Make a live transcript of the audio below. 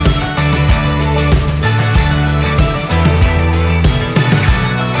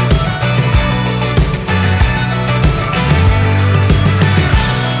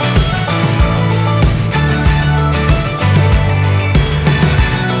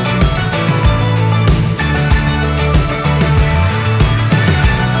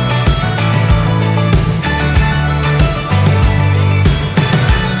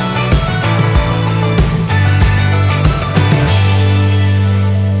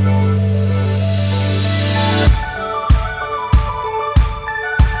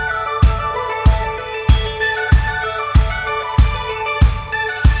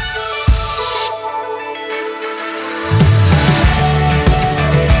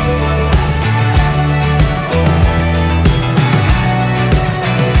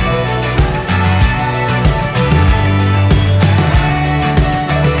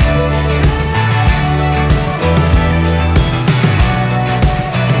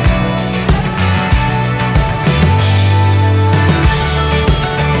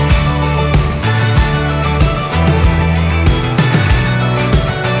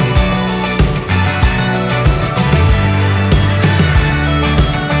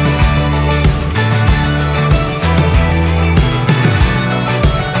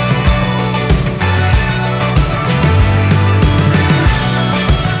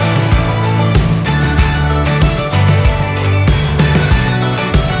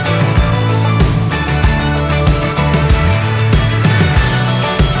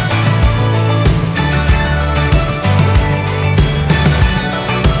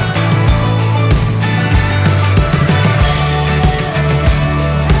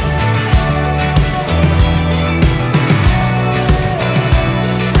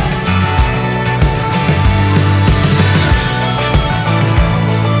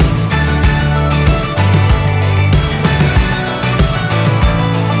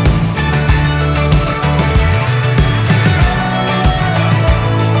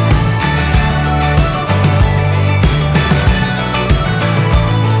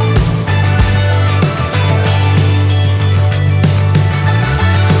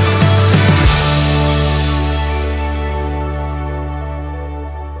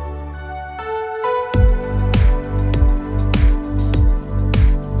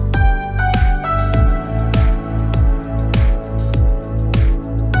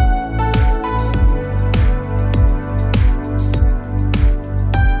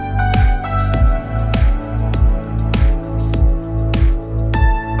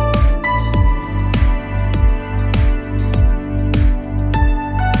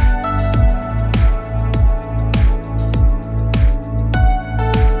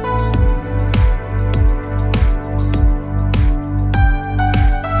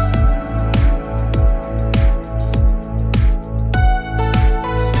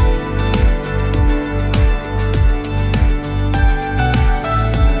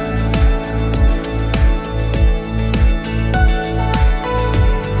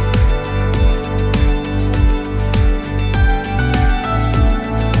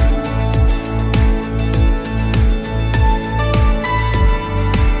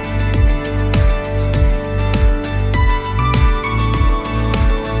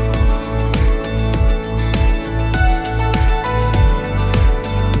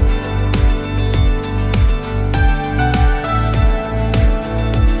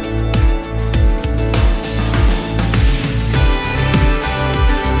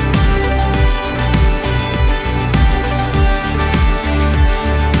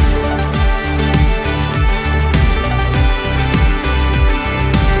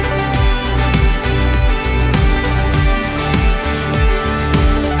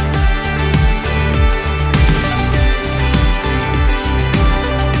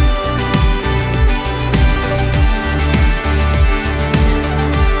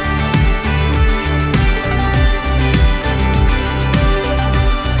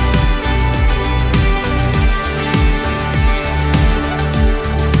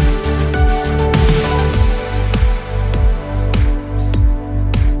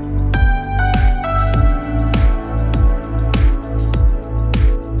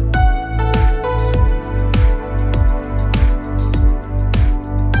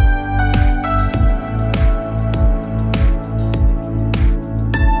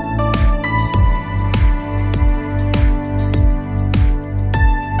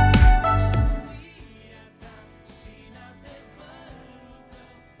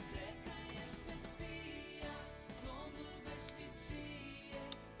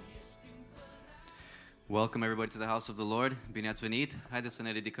Welcome everybody to the house of the Lord. Bine ați venit. Haideți să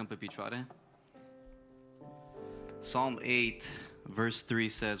ne ridicăm pe picioare. Psalm 8 verse 3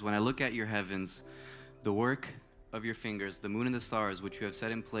 says, "When I look at your heavens, the work of your fingers, the moon and the stars which you have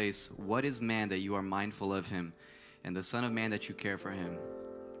set in place, what is man that you are mindful of him, and the son of man that you care for him?"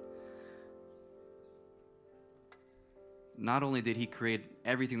 Not only did he create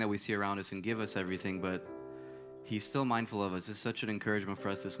everything that we see around us and give us everything, but he's still mindful of us. It's such an encouragement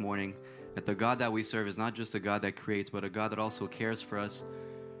for us this morning that the God that we serve is not just a God that creates, but a God that also cares for us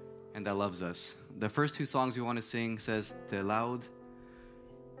and that loves us. The first two songs we want to sing says, "Te laud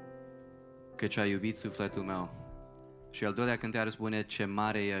căci ai iubit sufletul meu." Și al doilea cântare spune, "Ce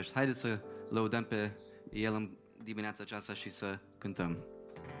mare ești." Haideți să lăudăm pe El în dimineața aceasta și să cântăm.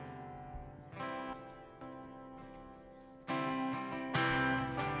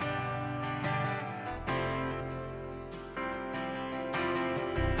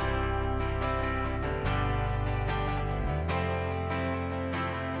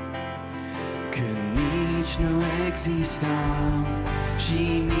 Nu existam și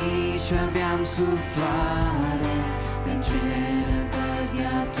nici aveam suflare, pe cereri de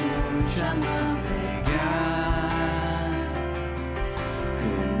atunci mă legat.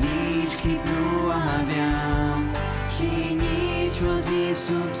 Când nici chip nu aveam și nici o zi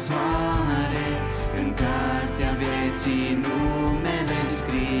sub soare, în cartea vieții numele-mi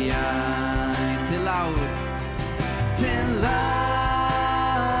scriai. Te laud, te laud,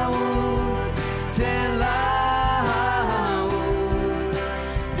 te laud,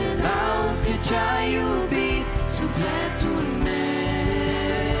 te laud căci ai iubit sufletul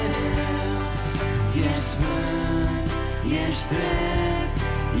meu. Ești sfânt, ești drept,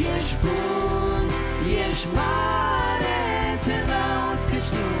 ești bun, ești mare. Te laud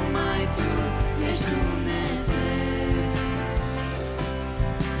căci numai Tu ești Dumnezeu.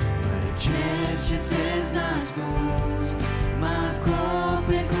 Mă cercetez n-ascuns, mă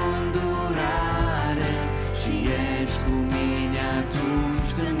acoperi cu îndurare și ești cu mine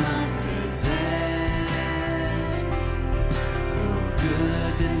atunci când mă trezesc.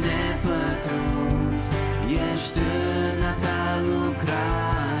 Cât de nepătruns ești în a Ta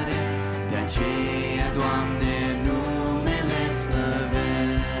lucrare, de aceea, Doamne, numele-ți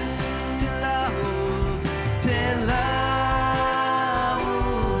slăvesc. Te laud, te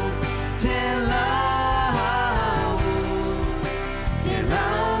laud, te laud, te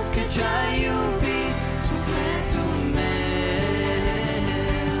laud căci ai iubit sufletul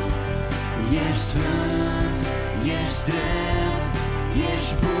meu. Ești sfânt, ești drept,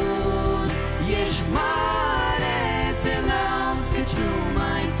 ești bun, ești mare. Te laud căci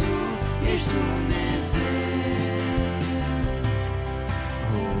numai Tu ești Dumnezeu.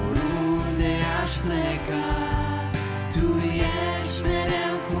 Oriunde aș pleca, Tu ești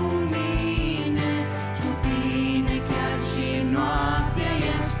mereu cu mine. Cu Tine chiar și noaptea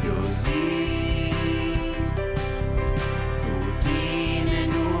este o zi. Cu Tine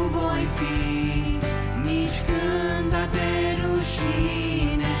nu voi fi nici când de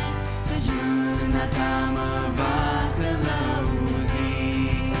rușine, căci mâna Ta mă va călăuzi.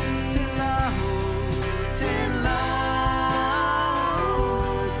 Te laud, te laud,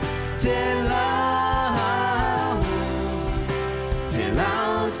 te laud, te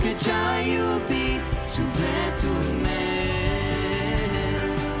laud căci ai iubit sufletul meu.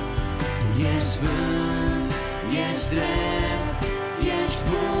 Ești sfânt, ești drept, ești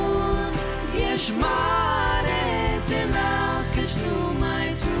bun, ești mare. Te laud căci numai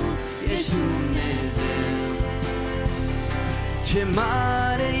Tu ești Dumnezeu. Ce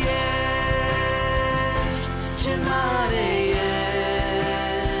mare ești, ce mare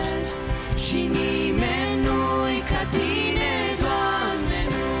ești, și nimeni nu-i ca Tine, Doamne,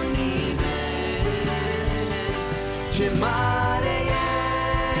 în univers. Ce mare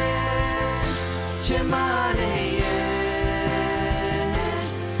ești, ce mare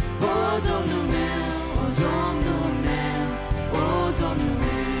ești, o Domnul meu, o Domnul meu, o Domnul meu.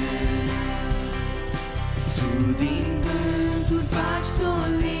 Tu din vânturi faci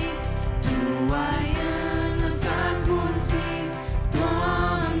solid, Tu ai înălțat bun zid.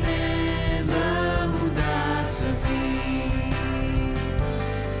 Doamne, lăudat să fii.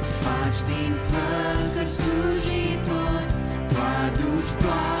 Faci din flăcări slujitori, Tu aduci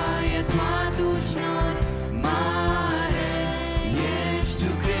ploaie, Tu aduci nori. Mare ești Tu,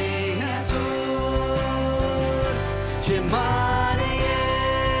 Creator. Ce mare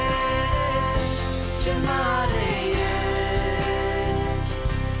ești, ce mare ești,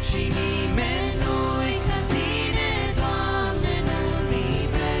 și nimeni nu-i ca Tine, Doamne, în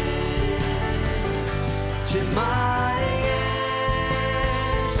univers. Ce mare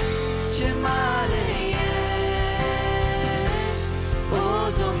ești, ce mare ești.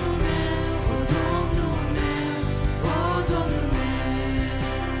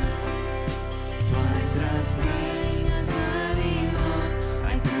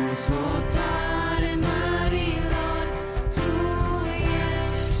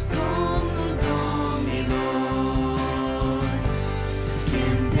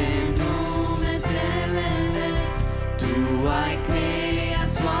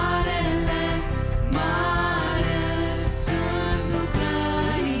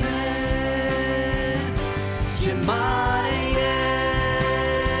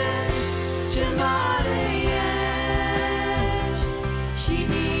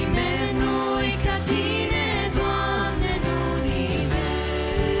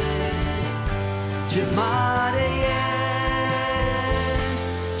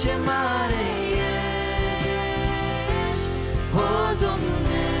 ce mare ești, o Domnul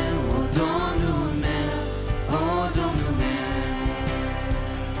meu, o Domnul meu, o Domnul meu.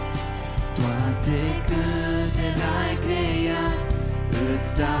 Toate câte l-ai creat,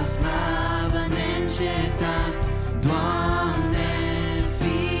 îți dau slavă neîncetat, Doamne,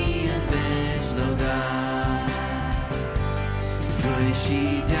 fii în veci lăudat. Râuri și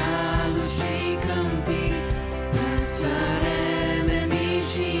dealuri și câmpii, păsărele mici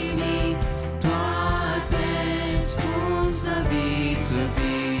și mii, toate-ți spun slăvit să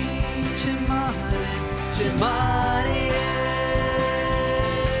fii. Ce mare ești,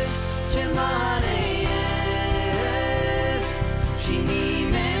 ce mare ești, și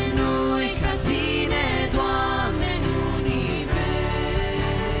nimeni nu-i ca tine, Doamne, în univers.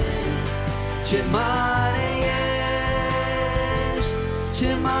 Ce mare ești, ce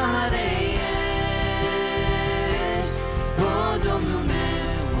mare ești, o Domnul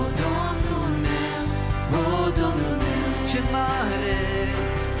meu, o Domnul meu, o Domnul meu. Ce mare ești,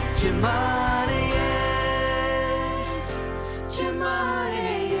 ce mare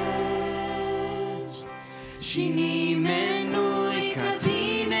ești, și nimeni nu-i ca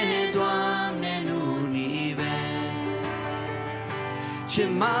tine, Doamne, în univers. Ce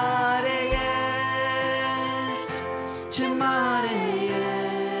mare ești, ce mare ești,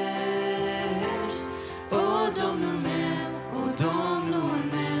 o Domnul meu, o Domnul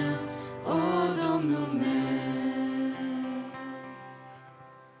meu, o Domnul meu.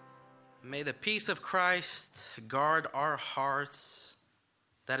 May the peace of Christ guard our hearts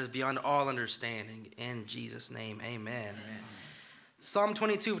that is beyond all understanding. In Jesus' name, amen. Psalm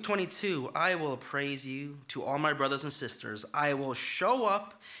 22:22, I will praise you to all my brothers and sisters. I will show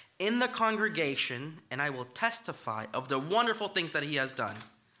up in the congregation and I will testify of the wonderful things that he has done.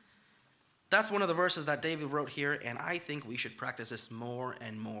 That's one of the verses that David wrote here, and I think we should practice this more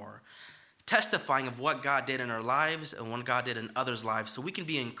and more. Testifying of what God did in our lives and what God did in others' lives, so we can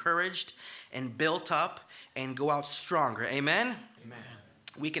be encouraged and built up and go out stronger. Amen? Amen.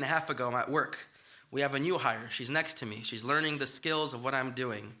 A week and a half ago, I'm at work. We have a new hire. She's next to me. She's learning the skills of what I'm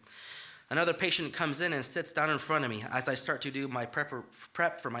doing. Another patient comes in and sits down in front of me as I start to do my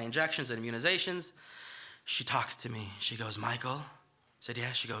prep for my injections and immunizations. She talks to me. She goes, Michael? I said,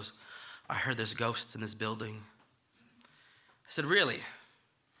 yeah. She goes, I heard there's ghosts in this building. I said, really?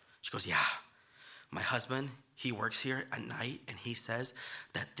 She goes, yeah. My husband, he works here at night, and he says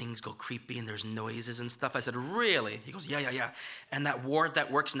that things go creepy and there's noises and stuff. I said, really? He goes, yeah. And that ward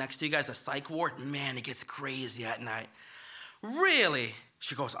that works next to you guys, the psych ward, man, it gets crazy at night. Really?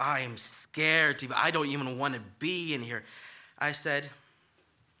 She goes, I am scared. I don't even want to be in here. I said,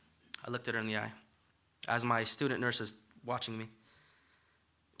 I looked at her in the eye as my student nurse is watching me.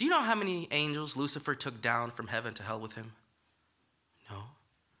 Do you know how many angels Lucifer took down from heaven to hell with him? No.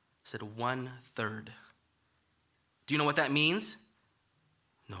 I said 1/3. Do you know what that means?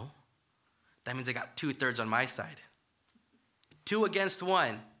 No. That means I got 2/3 on my side. 2 against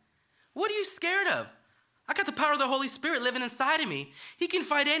 1. What are you scared of? I got the power of the Holy Spirit living inside of me. He can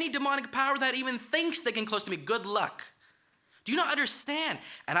fight any demonic power that even thinks they can close to me. Good luck. Do you not understand?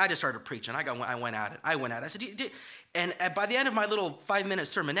 And I just started preaching. I went at it. I said, and by the end of my little 5-minute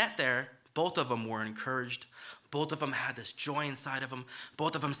sermonette there, both of them were encouraged. Both of them had this joy inside of them.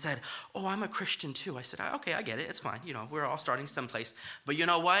 Both of them said, oh, I'm a Christian too. I said, okay, I get it. It's fine. You know, we're all starting someplace. But you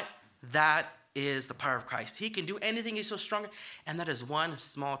know what? That is the power of Christ. He can do anything. He's so strong. And that is one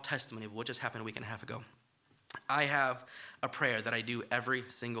small testimony of what just happened a week and a half ago. I have a prayer that I do every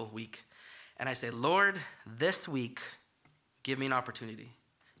single week. And I say, Lord, this week, give me an opportunity.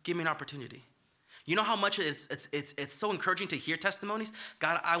 Give me an opportunity. You know how much it's so encouraging to hear testimonies?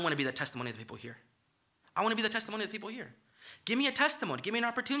 God, I want to be the testimony that people hear. I want to be the testimony that people hear. Give me a testimony. Give me an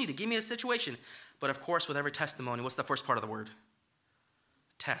opportunity. Give me a situation. But of course, with every testimony, what's the first part of the word?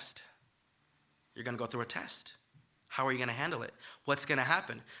 Test. You're going to go through a test. How are you going to handle it? What's going to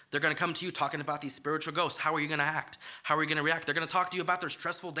happen? They're going to come to you talking about these spiritual ghosts. How are you going to act? How are you going to react? They're going to talk to you about their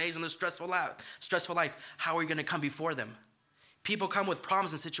stressful days and their stressful life. How are you going to come before them? People come with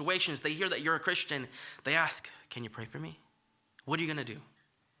problems and situations. They hear that you're a Christian. They ask, can you pray for me? What are you going to do?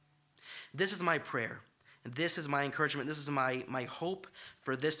 This is my prayer. This is my encouragement. This is my hope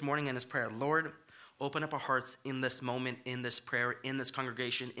for this morning in this prayer. Lord, open up our hearts in this moment, in this prayer, in this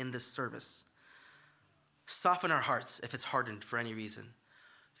congregation, in this service. Soften our hearts if it's hardened for any reason.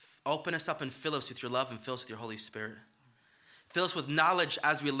 Open us up and fill us with your love and fill us with your Holy Spirit. Fill us with knowledge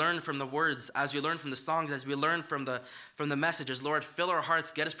as we learn from the words, as we learn from the songs, as we learn from the messages. Lord, fill our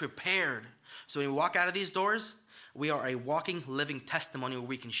hearts, get us prepared. So when we walk out of these doors, we are a walking, living testimony where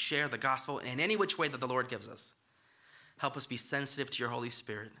we can share the gospel in any which way that the Lord gives us. Help us be sensitive to your Holy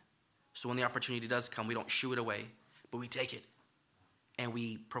Spirit. So when the opportunity does come, we don't shoo it away, but we take it and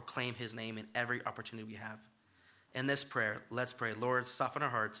we proclaim his name in every opportunity we have. In this prayer, let's pray. Lord, soften our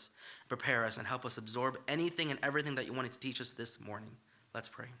hearts, prepare us, and help us absorb anything and everything that you wanted to teach us this morning. Let's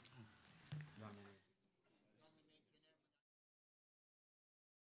pray.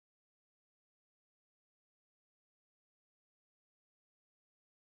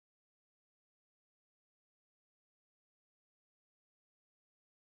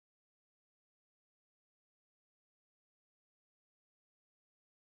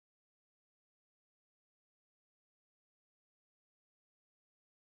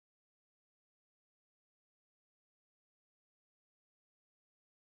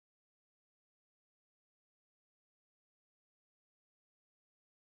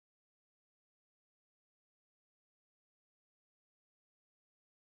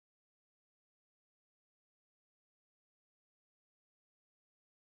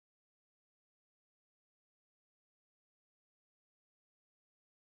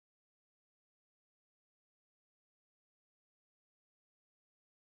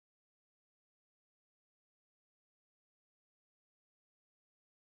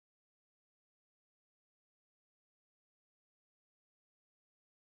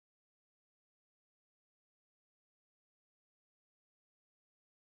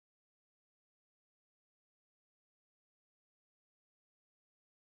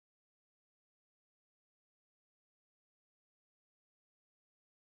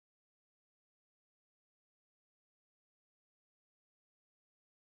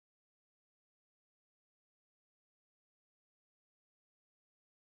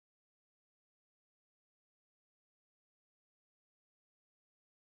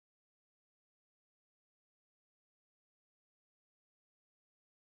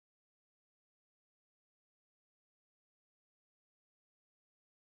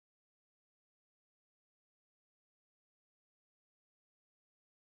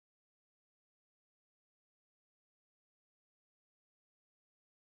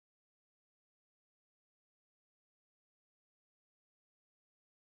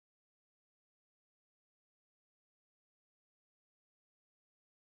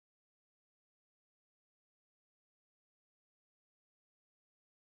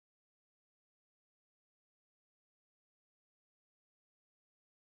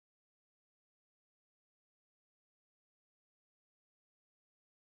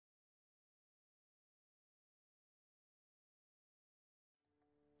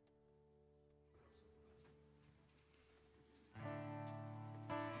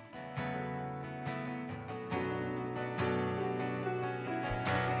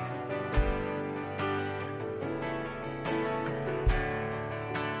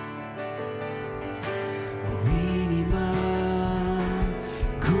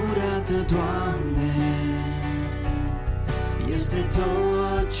 Doamne, este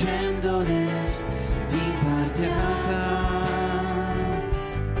tot ce-mi doresc din partea Ta.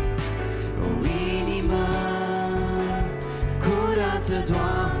 O inimă curată,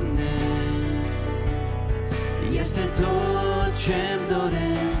 Doamne, este tot ce-mi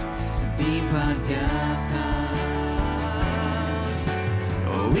doresc din partea Ta.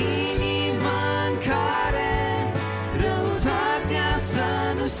 O inimă în care răutatea să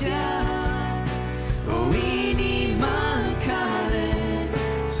nu se ia, o inimă în care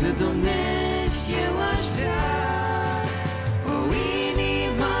să domnești, eu aș vrea. O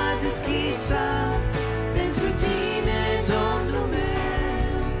inimă deschisă pentru Tine, Domnul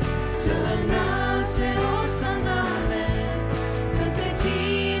meu, să înalțe osanale către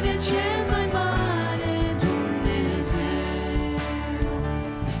Tine, cel mai mare Dumnezeu.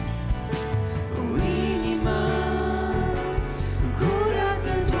 O inimă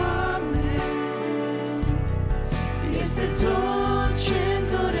curată, Doamne, este tot ce-mi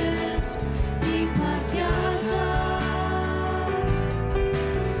doresc din partea Ta.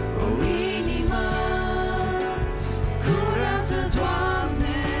 O inimă curată,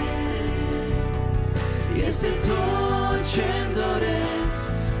 Doamne, este tot ce-mi doresc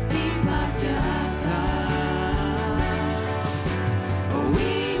din partea Ta. O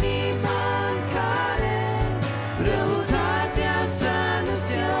inimă în care răutatea să nu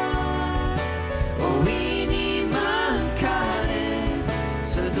se ia, o inimă în care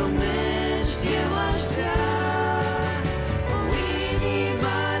să domnești, eu aș vrea. O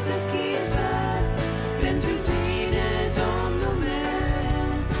inimă deschisă pentru Tine, Domnul meu,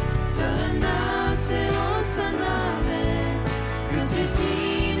 să înalțe osanale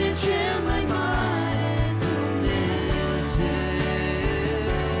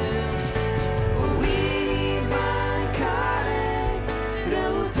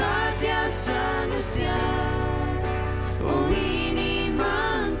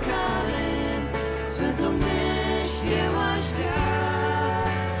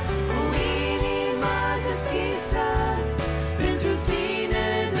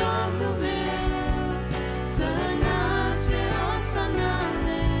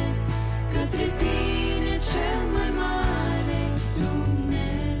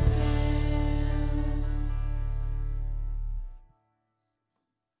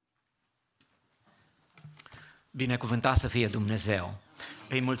Binecuvântat să fie Dumnezeu!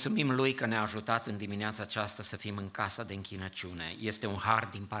 Îi mulțumim Lui că ne-a ajutat în dimineața aceasta să fim în casa de închinăciune. Este un har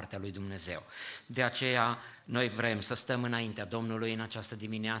din partea Lui Dumnezeu. De aceea noi vrem să stăm înaintea Domnului în această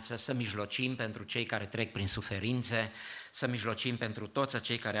dimineață, să mijlocim pentru cei care trec prin suferințe, să mijlocim pentru toți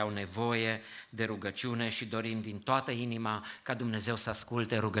cei care au nevoie de rugăciune și dorim din toată inima ca Dumnezeu să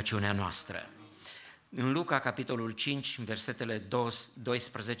asculte rugăciunea noastră. În Luca, capitolul 5, versetele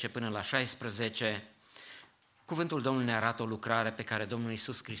 12 până la 16, cuvântul Domnului ne arată o lucrare pe care Domnul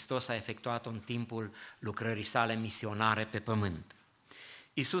Iisus Hristos a efectuat-o în timpul lucrării sale misionare pe pământ.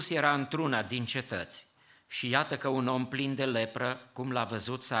 Iisus era într-una din cetăți și iată că un om plin de lepră, cum l-a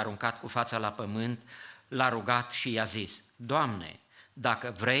văzut, s-a aruncat cu fața la pământ, l-a rugat și i-a zis: Doamne,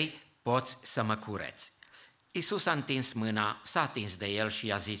 dacă vrei, poți să mă cureți. Iisus a întins mâna, s-a atins de el și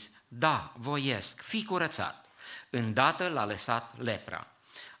i-a zis: Da, voiesc, fii curățat. Îndată l-a lăsat lepra.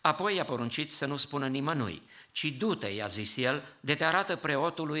 Apoi i-a poruncit să nu spună nimănui, ci du-te, i-a zis el, de te arată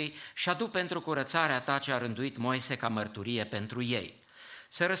preotului și adu pentru curățarea ta ce a rânduit Moise ca mărturie pentru ei.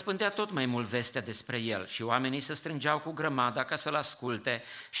 Se răspândea tot mai mult vestea despre el și oamenii se strângeau cu grămada ca să-l asculte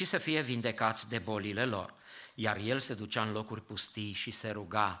și să fie vindecați de bolile lor. Iar el se ducea în locuri pustii și se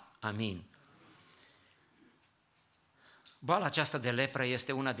ruga. Amin. Boala aceasta de lepră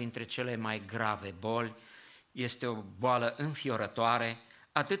este una dintre cele mai grave boli, este o boală înfiorătoare,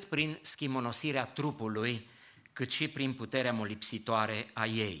 atât prin schimonosirea trupului, cât și prin puterea molipsitoare a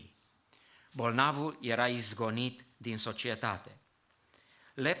ei. Bolnavul era izgonit din societate.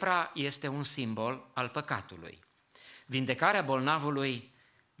 Lepra este un simbol al păcatului. Vindecarea bolnavului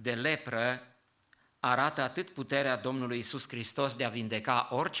de lepră arată atât puterea Domnului Iisus Hristos de a vindeca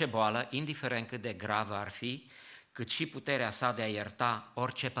orice boală, indiferent cât de gravă ar fi, cât și puterea sa de a ierta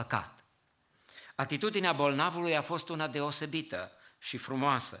orice păcat. Atitudinea bolnavului a fost una deosebită și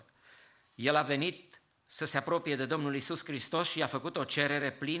frumoasă. El a venit să se apropie de Domnul Iisus Hristos și i-a făcut o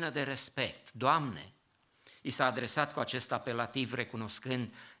cerere plină de respect. Doamne! I s-a adresat cu acest apelativ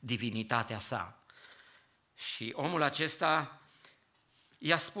recunoscând divinitatea sa. Și omul acesta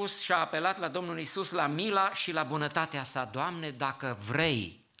i-a spus și a apelat la Domnul Iisus la mila și la bunătatea sa. Doamne, dacă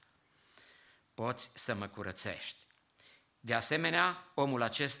vrei, poți să mă curățești. De asemenea, omul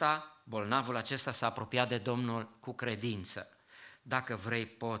acesta, bolnavul acesta, s-a apropiat de Domnul cu credință. Dacă vrei,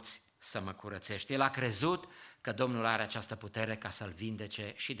 poți să mă curățești. El a crezut că Domnul are această putere ca să-l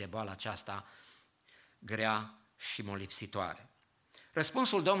vindece și de boala aceasta grea și molipsitoare.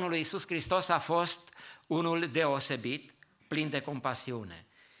 Răspunsul Domnului Iisus Hristos a fost unul deosebit, plin de compasiune.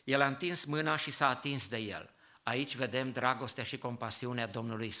 El a întins mâna și s-a atins de el. Aici vedem dragostea și compasiunea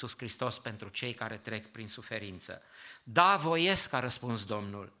Domnului Iisus Hristos pentru cei care trec prin suferință. Da, voiesc, a răspuns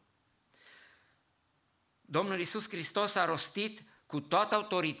Domnul. Domnul Iisus Hristos a rostit cu toată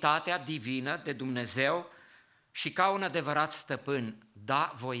autoritatea divină de Dumnezeu și ca un adevărat stăpân: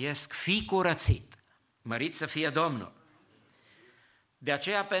 da, voiesc, fii curățit. Mărit să fie Domnul! De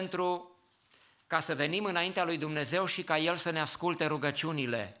aceea, ca să venim înaintea lui Dumnezeu și ca El să ne asculte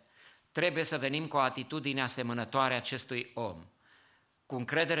rugăciunile, trebuie să venim cu o atitudine asemănătoare acestui om, cu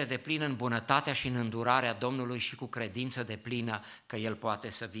încredere deplină în bunătatea și în îndurarea Domnului și cu credință deplină că El poate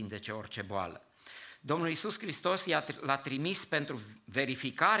să vindece orice boală. Domnul Iisus Hristos l-a trimis pentru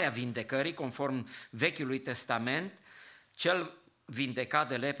verificarea vindecării, conform Vechiului Testament. Cel vindecat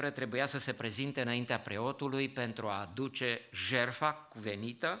de lepră trebuia să se prezinte înaintea preotului pentru a aduce jertfa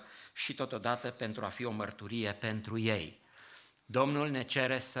cuvenită și totodată pentru a fi o mărturie pentru ei. Domnul ne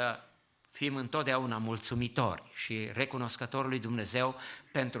cere să fim întotdeauna mulțumitori și recunoscători lui Dumnezeu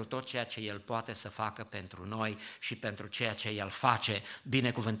pentru tot ceea ce El poate să facă pentru noi și pentru ceea ce El face.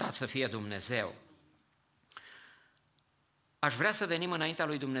 Binecuvântat să fie Dumnezeu! Aș vrea să venim înaintea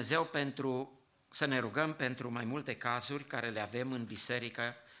lui Dumnezeu să ne rugăm pentru mai multe cazuri care le avem în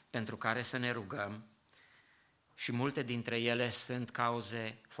biserică, pentru care să ne rugăm, și multe dintre ele sunt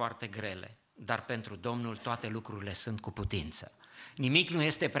cauze foarte grele, dar pentru Domnul toate lucrurile sunt cu putință. Nimic nu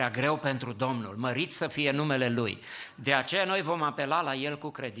este prea greu pentru Domnul, mărit să fie numele Lui. De aceea noi vom apela la El cu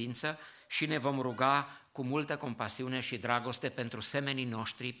credință și ne vom ruga cu multă compasiune și dragoste pentru semenii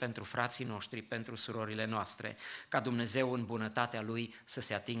noștri, pentru frații noștri, pentru surorile noastre, ca Dumnezeu în bunătatea Lui să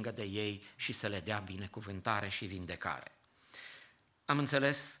se atingă de ei și să le dea binecuvântare și vindecare. Am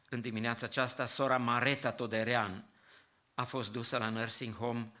înțeles în dimineața aceasta, sora Mareta Toderean a fost dusă la nursing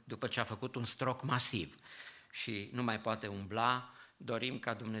home după ce a făcut un stroc masiv și nu mai poate umbla. Dorim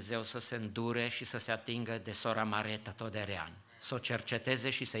ca Dumnezeu să se îndure și să se atingă de sora Mareta Toderean, să o cerceteze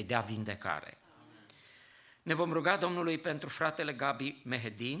și să-i dea vindecare. Ne vom ruga Domnului pentru fratele Gabi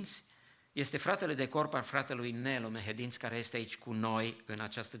Mehedinți, este fratele de corp al fratelui Nelu Mehedinți, care este aici cu noi în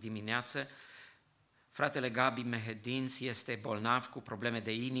această dimineață. Fratele Gabi Mehedinț este bolnav cu probleme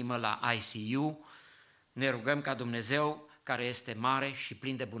de inimă la ICU. Ne rugăm ca Dumnezeu, care este mare și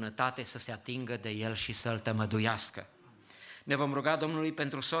plin de bunătate, să se atingă de el și să-l tămăduiască. Ne vom ruga Domnului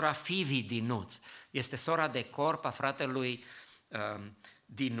pentru sora Fivi Dinuț. Este sora de corp a fratelui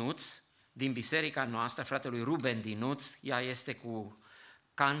Dinuț, din biserica noastră, fratelui Ruben Dinuț. Ea este cu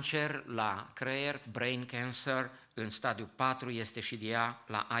cancer la creier, brain cancer, în stadiu 4, este și de ea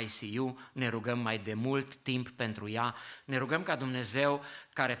la ICU. Ne rugăm mai de mult timp pentru ea. Ne rugăm ca Dumnezeu,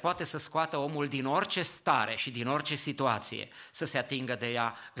 care poate să scoată omul din orice stare și din orice situație, să se atingă de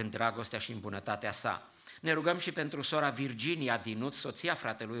ea în dragostea și în bunătatea sa. Ne rugăm și pentru sora Virginia Dinuț, soția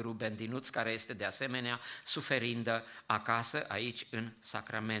fratelui Ruben Dinuț, care este de asemenea suferindă acasă, aici în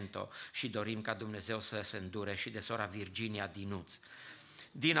Sacramento, și dorim ca Dumnezeu să se îndure și de sora Virginia Dinuț.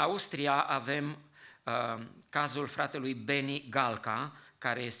 Din Austria avem cazul fratelui Beni Galca,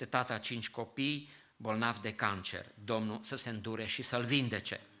 care este tata a 5 copii, bolnav de cancer. Domnul să se îndure și să-l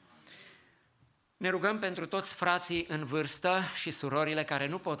vindece. Ne rugăm pentru toți frații în vârstă și surorile care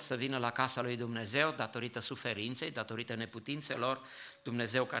nu pot să vină la casa lui Dumnezeu datorită suferinței, datorită neputințelor.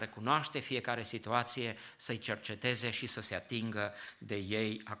 Dumnezeu, care cunoaște fiecare situație, să-i cerceteze și să se atingă de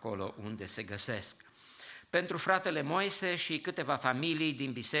ei acolo unde se găsesc. Pentru fratele Moise și câteva familii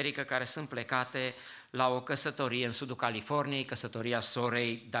din biserică care sunt plecate la o căsătorie în sudul Californiei, căsătoria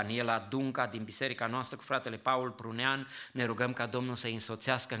sorei Daniela Dunca din biserica noastră cu fratele Paul Prunean. Ne rugăm ca Domnul să-i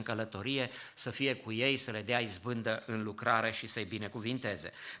însoțească în călătorie, să fie cu ei, să le dea izbândă în lucrare și să-i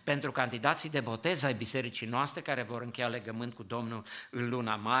binecuvinteze. Pentru candidații de botez ai bisericii noastre care vor încheia legământ cu Domnul în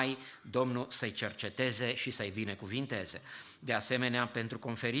luna mai, Domnul să-i cerceteze și să-i binecuvinteze. De asemenea, pentru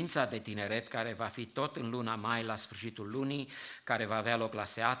conferința de tineret care va fi tot în luna mai, la sfârșitul lunii, care va avea loc la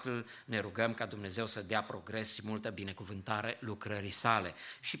Seattle, ne rugăm ca Dumnezeu să dea progres și multă binecuvântare lucrării sale.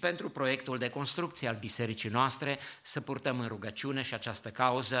 Și pentru proiectul de construcție al bisericii noastre, să purtăm în rugăciune și această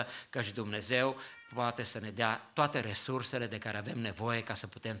cauză, căci Dumnezeu poate să ne dea toate resursele de care avem nevoie ca să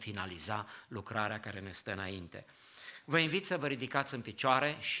putem finaliza lucrarea care ne stă înainte. Vă invit să vă ridicați în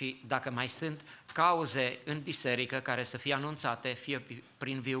picioare și dacă mai sunt cauze în biserică care să fie anunțate, fie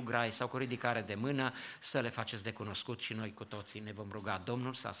prin viu grai sau cu ridicare de mână, să le faceți de cunoscut și noi cu toții ne vom ruga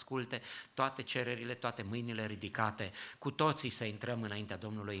Domnul să asculte toate cererile, toate mâinile ridicate, cu toții să intrăm înaintea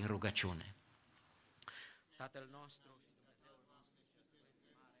Domnului în rugăciune. Tatăl nostru,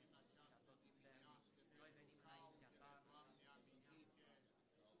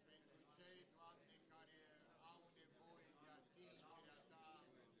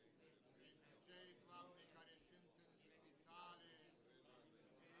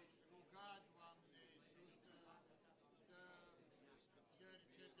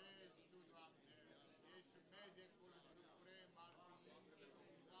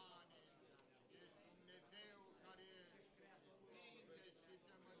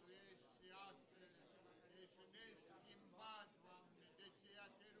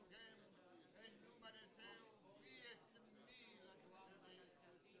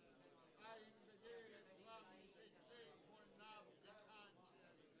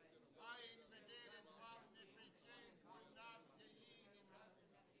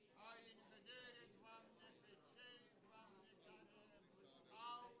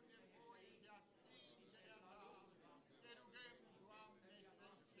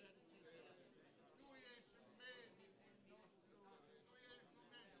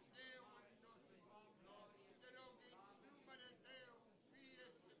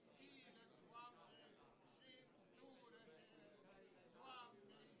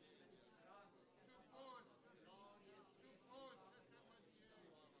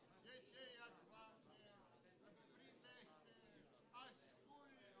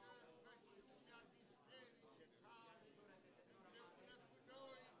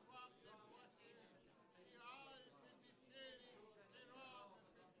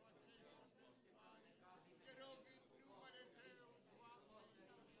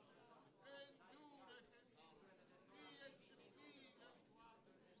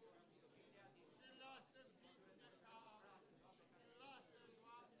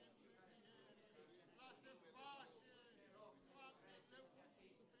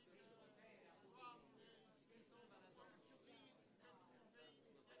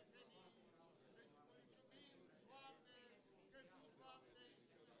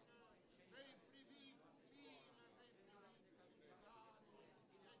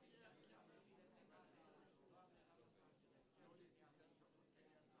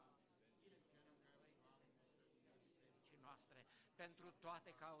 pentru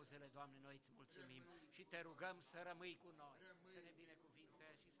toate cauzele, Doamne, noi îți mulțumim și te rugăm să rămâi cu noi, să ne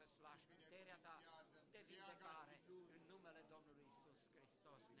binecuvintezi și să-ți lași puterea Ta numele Domnului Iisus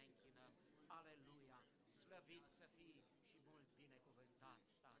Hristos ne închinăm. Aleluia! Slăvit să fii și mult binecuvântat,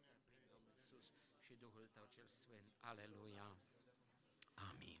 Tată, prin Domnul Iisus și Duhul Tău cel Sfânt. Aleluia!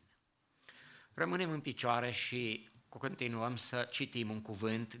 Amin. Rămânem în picioare și continuăm să citim un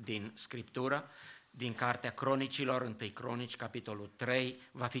cuvânt din Scriptură, din Cartea Cronicilor, 1 Cronici, capitolul 3,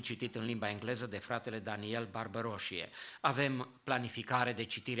 va fi citit în limba engleză de fratele Daniel Barbăroșie. Avem planificare de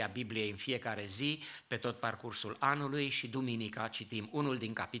citire a Bibliei în fiecare zi, pe tot parcursul anului și duminica citim unul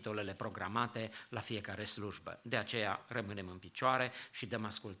din capitolele programate la fiecare slujbă. De aceea rămânem în picioare și dăm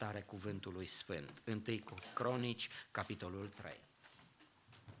ascultare cuvântului Sfânt. 1 Cronici, capitolul 3.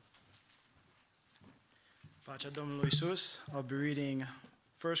 Pacea Domnului Iisus. I'll be reading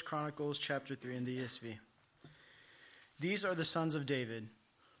 1 Chronicles chapter 3 in the ESV. These are the sons of David,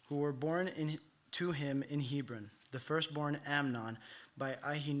 who were born to him in Hebron. The firstborn Amnon by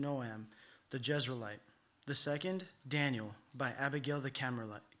Ahinoam the Jezreelite. The second Daniel by Abigail the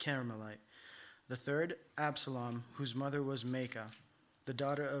Carmelite. The third Absalom, whose mother was Maacah, the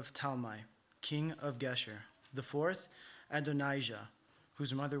daughter of Talmai, king of Geshur. The fourth Adonijah,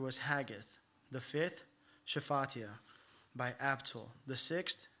 whose mother was Haggith. The fifth Shephatiah by Abtul. The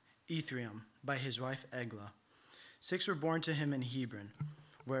sixth Ithream by his wife Eglah. 6 were born to him in Hebron,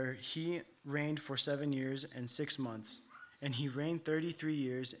 where he reigned for 7 years and 6 months, and he reigned 33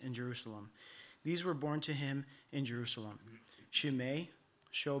 years in Jerusalem. These were born to him in Jerusalem: Shimei,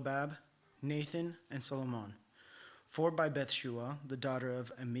 Shobab, Nathan, and Solomon. 4 by Bathshua, the daughter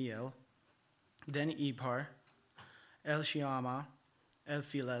of Amiel, then Ibhar, Elishama,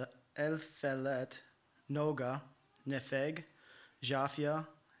 Elphelet, Noga, Nepheg, Japhia,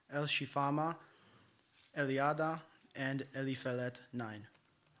 Elshifama, Eliada, and Eliphelet, 9.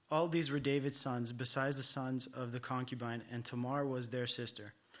 All these were David's sons, besides the sons of the concubine, and Tamar was their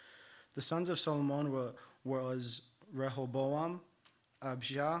sister. The sons of Solomon was Rehoboam,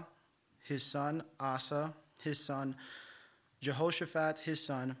 Abijah, his son, Asa, his son, Jehoshaphat, his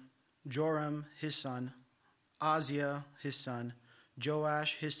son, Joram, his son, Aziah, his son,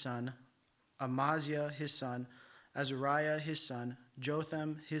 Joash, his son, Amaziah, his son, Azariah, his son,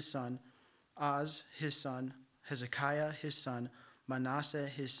 Jotham, his son, Az, his son, Hezekiah, his son, Manasseh,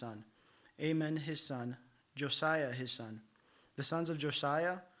 his son, Amen, his son, Josiah, his son. The sons of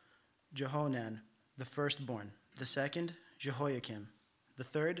Josiah, Jehonan, the firstborn. The second, Jehoiakim. The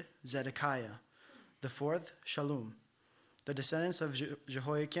third, Zedekiah. The fourth, Shallum. The descendants of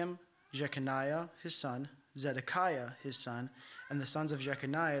Jehoiakim, Jeconiah, his son, Zedekiah, his son, and the sons of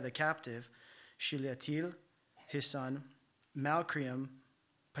Jeconiah, the captive, Shealtiel, his son, Malchiam,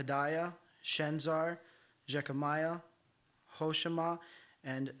 Pedaiah, Shenzar, Jechemiah, Hoshama,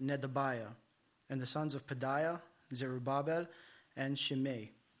 and Nedabiah. And the sons of Pedaiah, Zerubbabel, and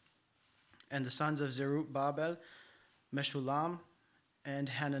Shimei. And the sons of Zerubbabel, Meshullam, and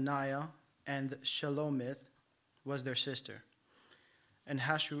Hananiah, and Shelomith was their sister. And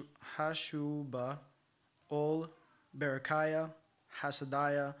Hashubah, Ol, Berechiah,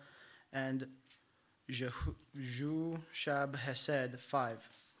 Hasadiah, and Jushab Hesed, 5.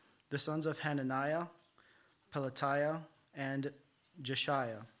 The sons of Hananiah, Pelatiah, and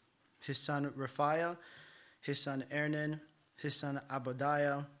Jeshiah. His son Raphiah, his son Ernan, his son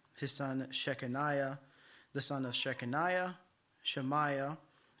Abodiah, his son Shechaniah, the son of Shechaniah, Shemaiah,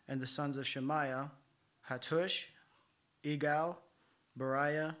 and the sons of Shemaiah, Hattush, Igal,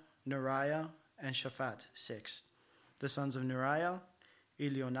 Bariah, Neriah, and Shaphat, 6. The sons of Neriah,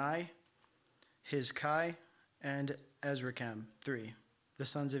 Elionai, Hizkai, and Ezracham, 3. The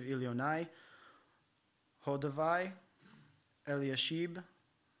sons of Elionai, Hodavai, Eliashib,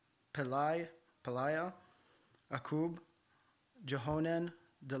 Peliah, Akub, Jehonan,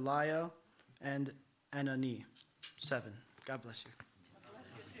 Deliah, and Anani, 7. God bless you.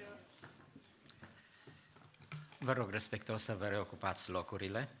 Vă rog respectuos să vă reocupați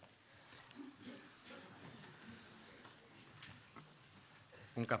locurile.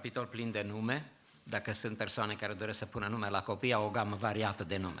 Un capitol plin de nume. Dacă sunt persoane care doresc să pună nume la copii, au o gamă variată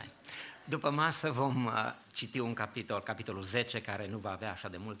de nume. După masă vom citi un capitol, capitolul 10, care nu va avea așa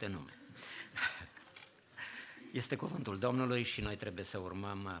de multe nume. Este cuvântul Domnului și noi trebuie să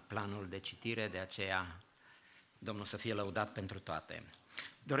urmăm planul de citire, de aceea Domnul să fie lăudat pentru toate.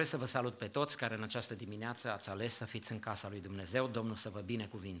 Doresc să vă salut pe toți care în această dimineață ați ales să fiți în casa lui Dumnezeu, Domnul să vă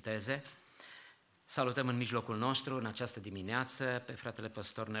binecuvinteze, Salutăm în mijlocul nostru în această dimineață pe fratele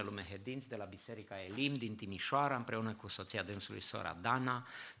păstor Nelu Mehedinț de la Biserica Elim din Timișoara, împreună cu soția dânsului, sora Dana,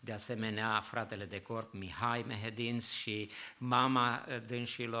 de asemenea fratele de corp Mihai Mehedinț și mama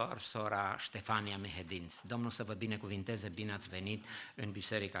dânșilor, sora Ștefania Mehedinț. Domnul să vă binecuvinteze, bine ați venit în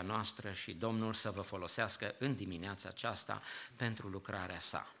biserica noastră și Domnul să vă folosească în dimineața aceasta pentru lucrarea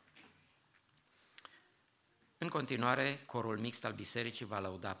sa. În continuare, corul mixt al bisericii va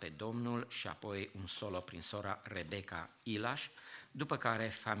lăuda pe Domnul și apoi un solo prin sora Rebecca Ilaș, după care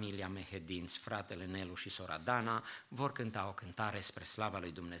familia Mehedinț, fratele Nelu și sora Dana vor cânta o cântare spre slava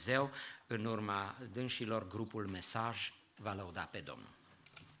lui Dumnezeu. În urma dânșilor, grupul Mesaj va lăuda pe Domnul.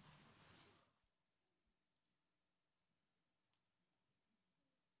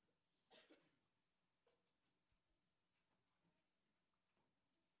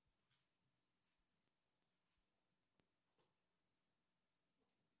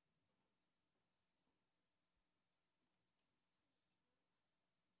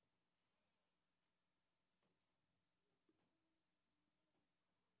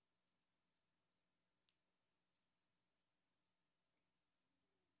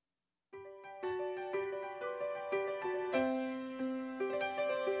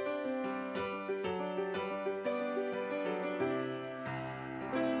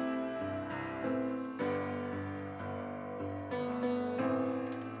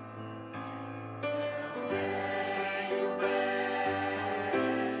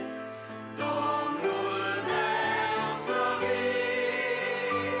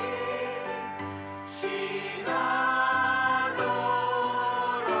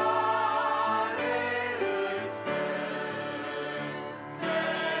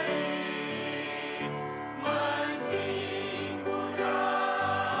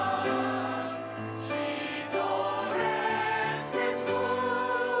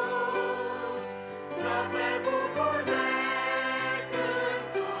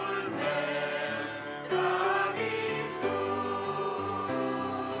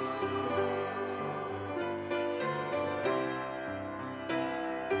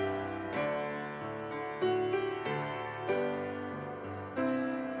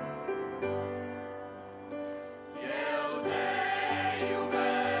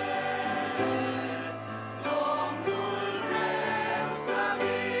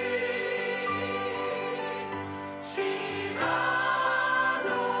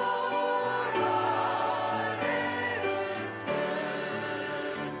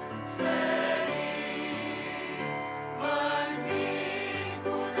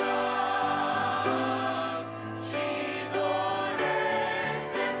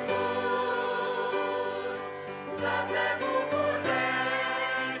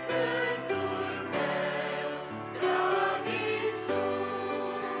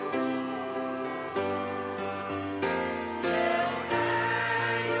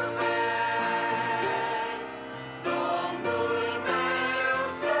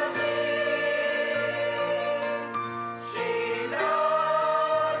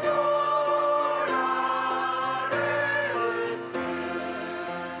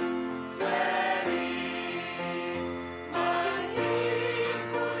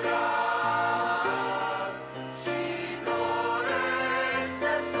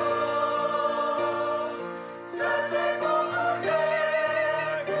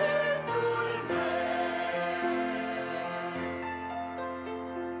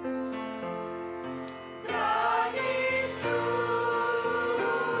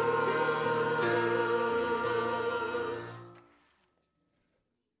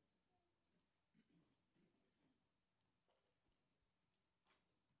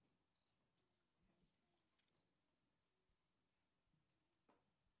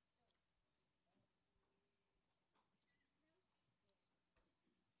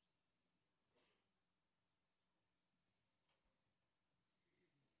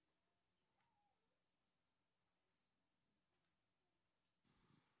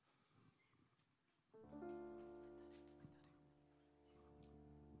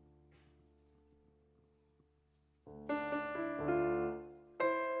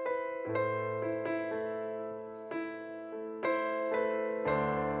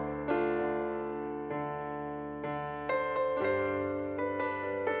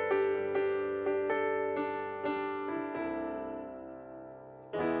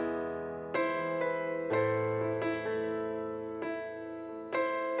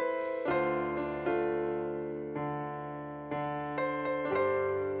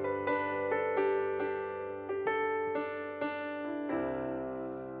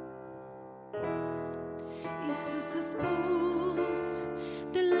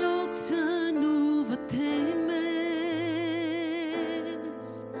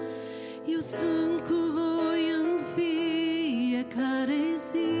 sunt cu voi în fiecare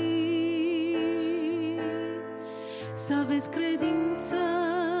zi. Să aveți credință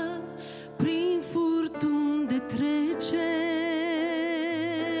prin furtuni de treceți,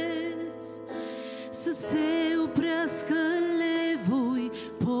 să se oprească le voi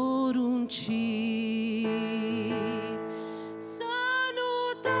porunci. Să nu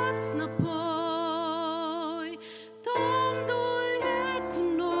dați înapoi, Domnul e cu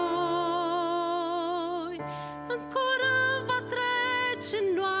noi. În curând va trece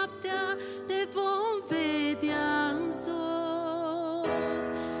noaptea, ne vom vedea în zor.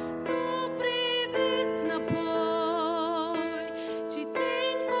 Nu priviți înapoi, ci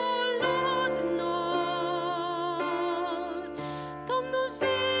dincolo de nori. Domnul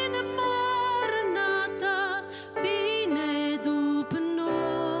vine, Maranata, vine după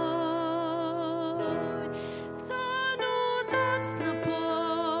noi. Să nu dați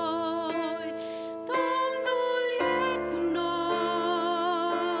înapoi, Domnul e cu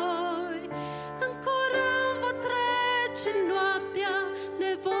noi. În curând va trece noaptea,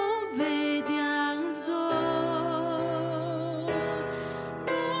 ne vom vedea în zor.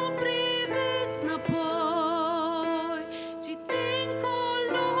 Nu priviți înapoi, ci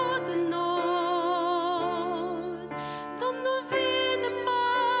dincolo de nori. Domnul vine,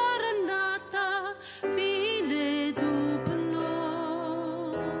 Maranata, vine după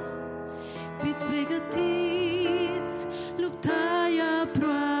noi. Fiți pregătiți, lupta e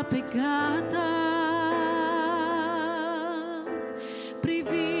aproape gata.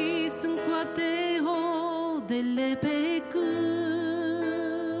 Priviți în coapte odele pe câmp.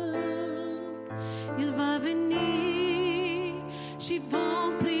 El va veni și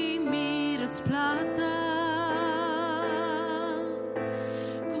vom primi răsplata,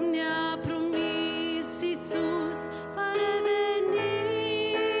 cum ne-a promis Iisus va reveni.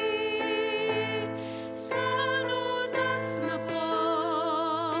 Să nu dați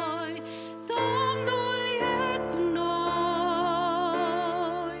înapoi, Domnul e cu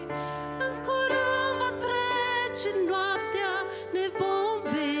noi. În curând va trece noaptea, ne vom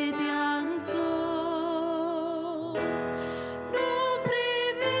vedea în zor. Nu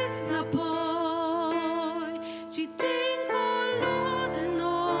priviți înapoi,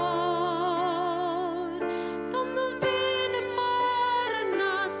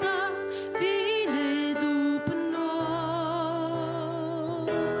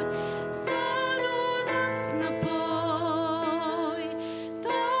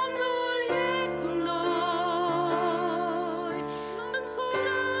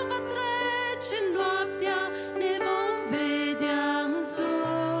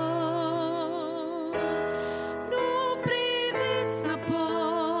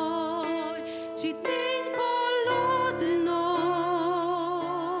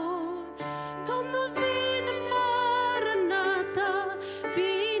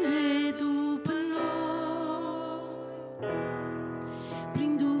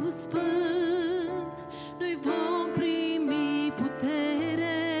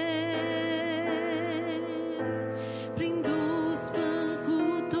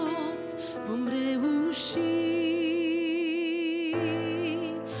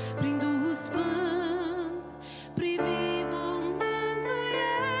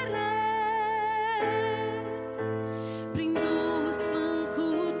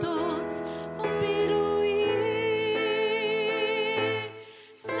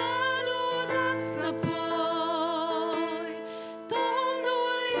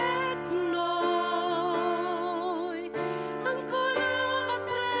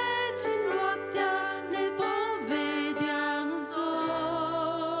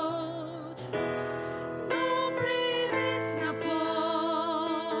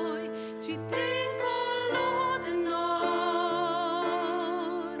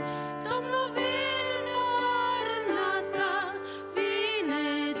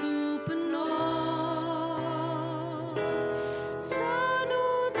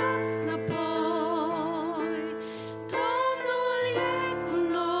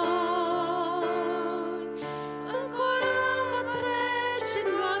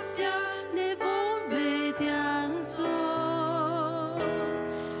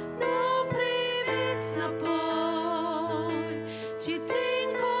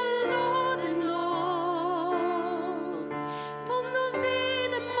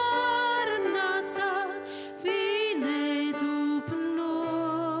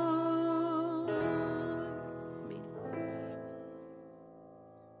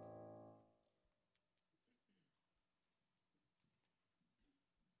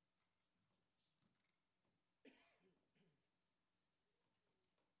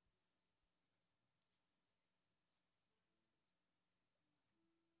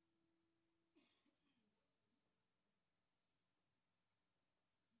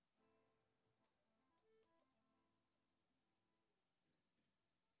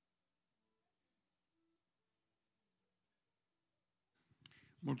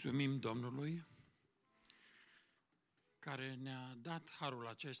 Mulțumim Domnului care ne-a dat harul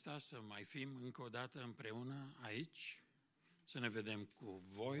acesta să mai fim încă o dată împreună aici, să ne vedem cu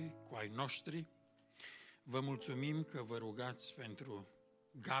voi, cu ai noștri. Vă mulțumim că vă rugați pentru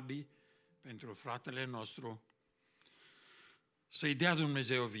Gabi, pentru fratele nostru, să-i dea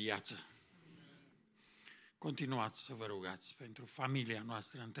Dumnezeu viață. Continuați să vă rugați pentru familia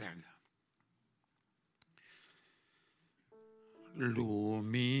noastră întreagă.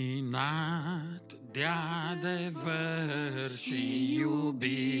 Luminat de adevăr și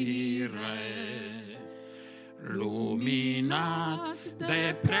iubire, luminat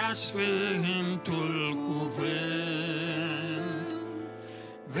de preasfântul cuvânt,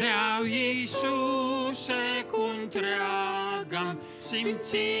 vreau, Iisuse, cu întreaga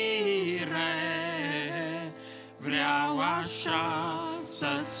simțire, vreau așa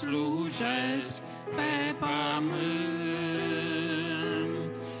să-ți slujesc pe pământ.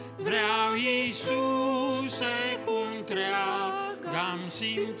 Vreau, Iisuse, cu întreaga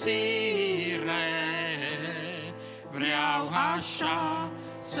simțire, vreau așa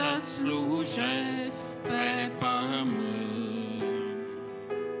să-ți slujesc pe pământ.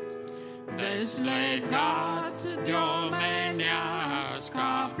 Dezlegat de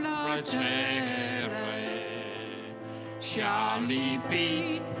omenească plăcere și-a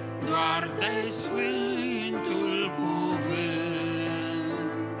lipit doar de sfântul cuvânt.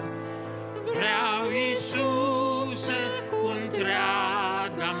 Vreau, Iisuse, cu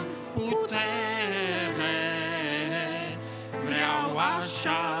întreaga putere, vreau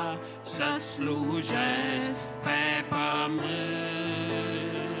așa să slujesc pe pământ.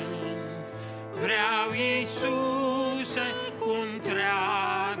 Vreau, Iisuse, cu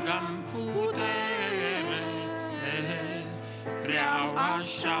întreaga putere, vreau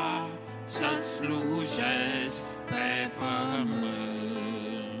așa să-ți slujesc pe pământ.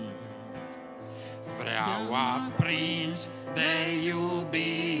 Vreau aprins de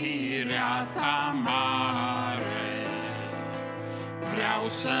iubirea ta mare, vreau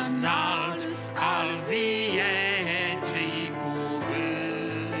să înalți al vieții cuvânt.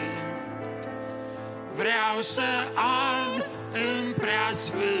 Vreau să ard în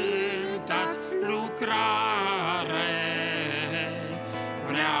preasfânta-ți lucrare,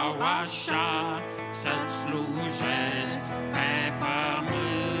 vreau așa să-ți slujesc pe pământ.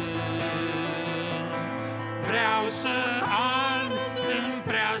 Vreau să ard în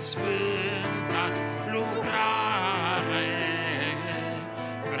preasfânta-ți lucrare,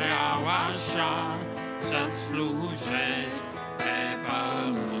 vreau așa să-ți slujesc pe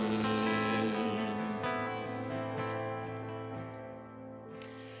pământ.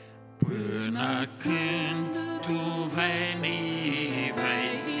 Până când tu veni,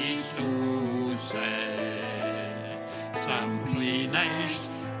 vei, Iisuse, să împlinești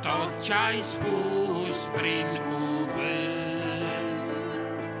tot ce-ai spus prin cuvânt.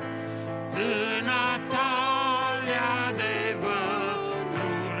 În a tale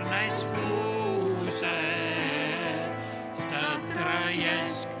adevăruri nespuse, să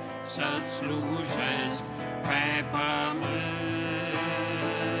trăiesc, să slujesc pe pământ.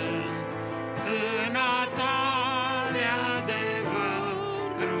 În a tale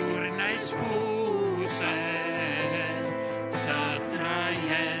adevăruri nespuse, să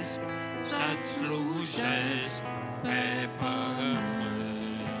trăiesc, să-ți slujesc pe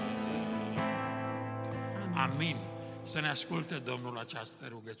pământ. Amin. Să ne asculte Domnul această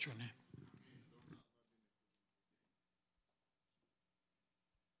rugăciune.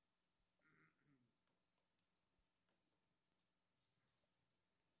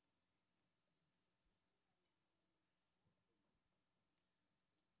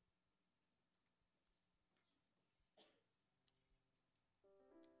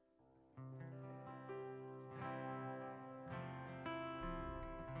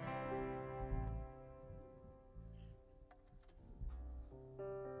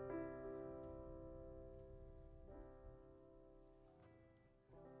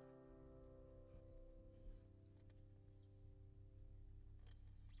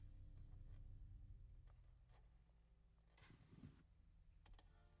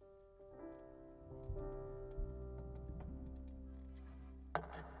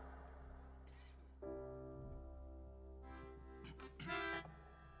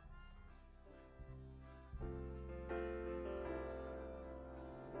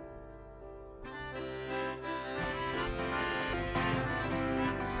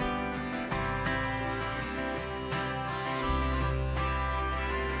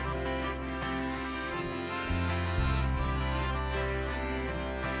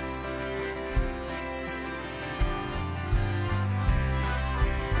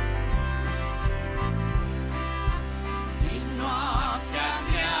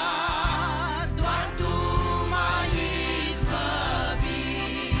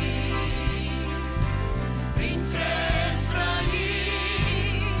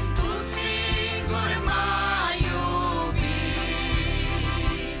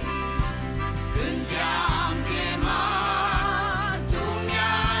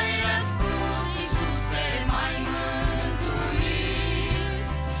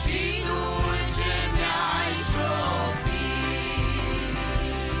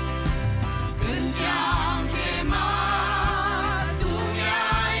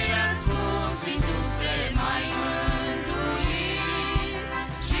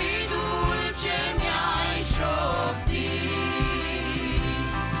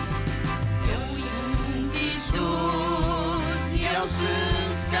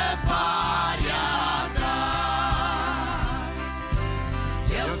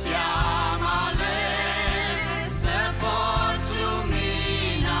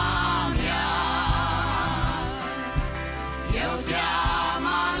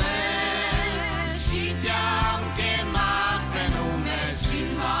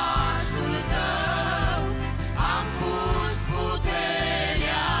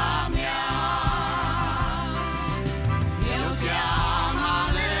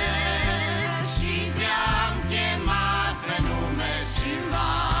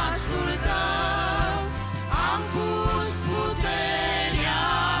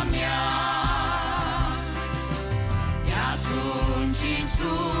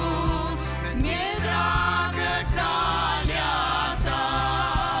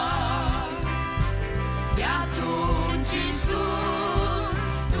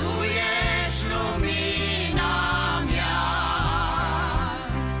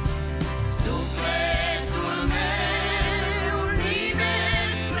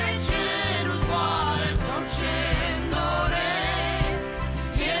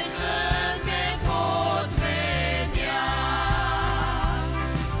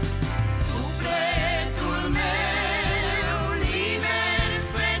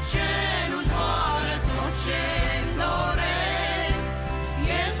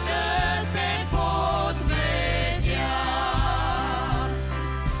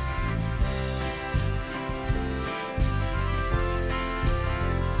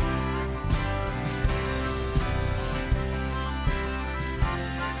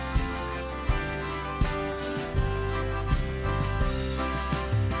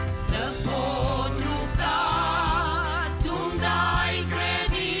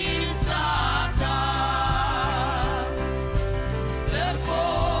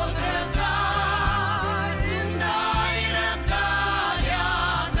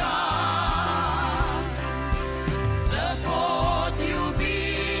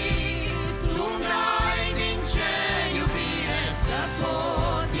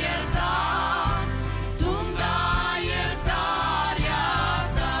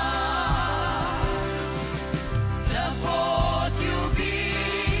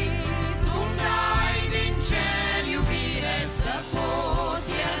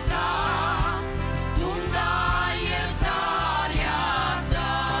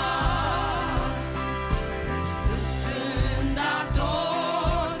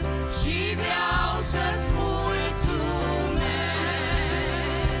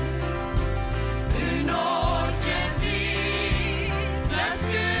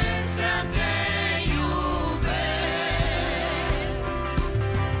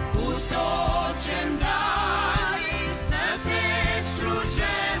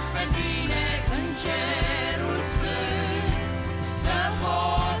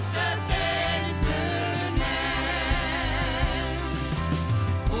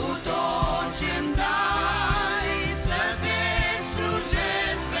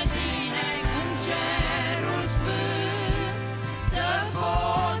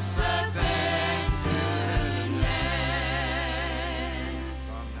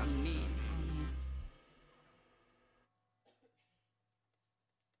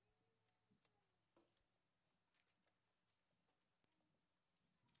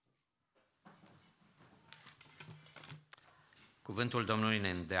 Cuvântul Domnului ne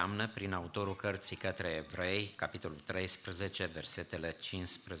îndeamnă prin autorul cărții către Evrei, capitolul 13, versetele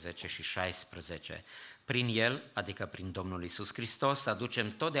 15 și 16. Prin El, adică prin Domnul Iisus Hristos,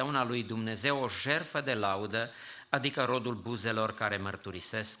 aducem totdeauna lui Dumnezeu o jertfă de laudă, adică rodul buzelor care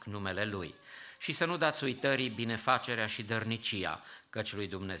mărturisesc numele Lui. Și să nu dați uitării binefacerea și dărnicia, căci lui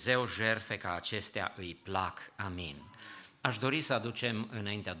Dumnezeu jertfe ca acestea îi plac. Amin. Aș dori să aducem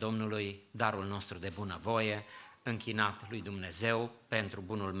înaintea Domnului darul nostru de bunăvoie, închinat lui Dumnezeu pentru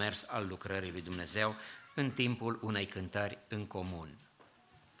bunul mers al lucrării lui Dumnezeu în timpul unei cântări în comun.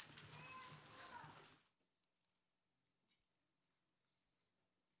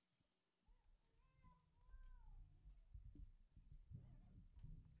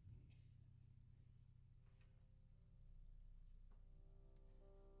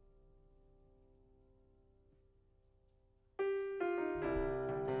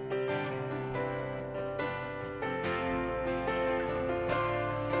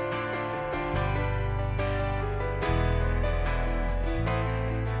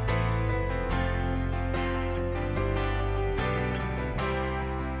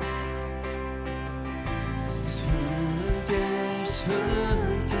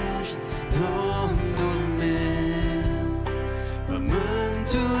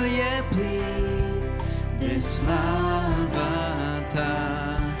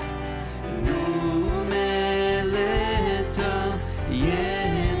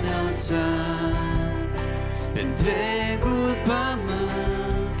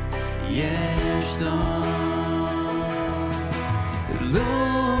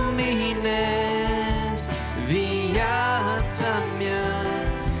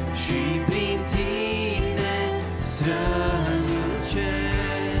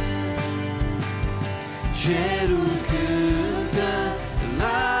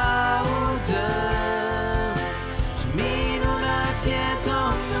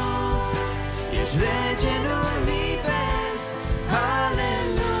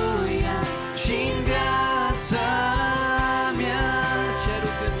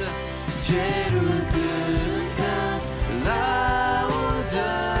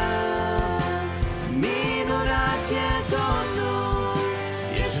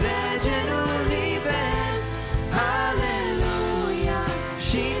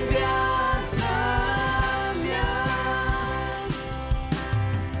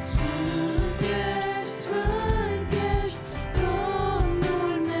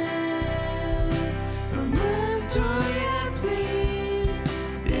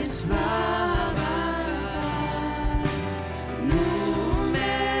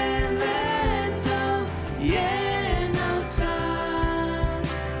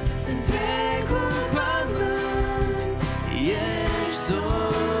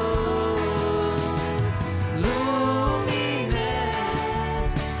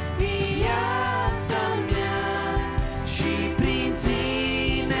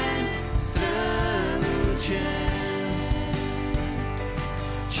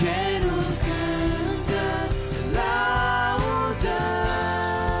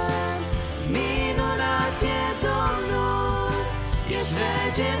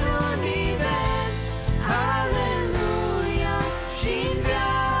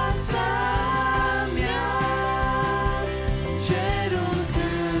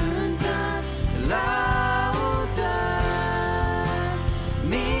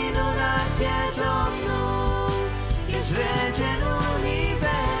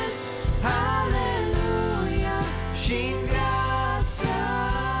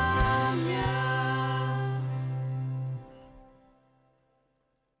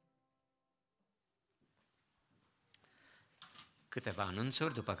 Câteva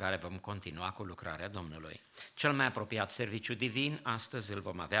anunțuri, după care vom continua cu lucrarea Domnului. Cel mai apropiat serviciu divin, astăzi îl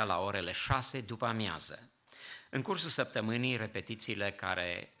vom avea la orele 6 după amiază. În cursul săptămânii, repetițiile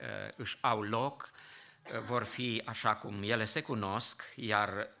care își au loc vor fi așa cum ele se cunosc,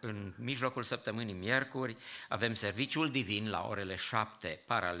 iar în mijlocul săptămânii, miercuri, avem serviciul divin la orele 7,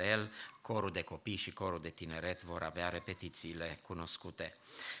 paralel, corul de copii și corul de tineret vor avea repetițiile cunoscute.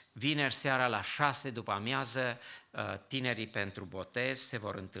 Vineri seara la 6 după amiază, tinerii pentru botez se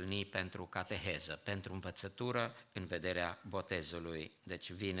vor întâlni pentru cateheză, pentru învățătură în vederea botezului,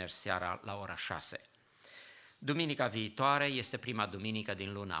 deci vineri seara la ora 6. Duminica viitoare este prima duminică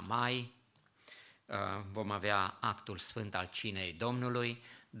din luna mai, vom avea actul sfânt al cinei Domnului,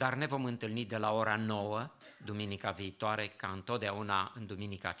 dar ne vom întâlni de la ora 9, duminica viitoare, ca întotdeauna în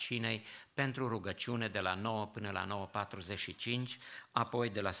duminica cinei, pentru rugăciune de la 9 până la 9:45, apoi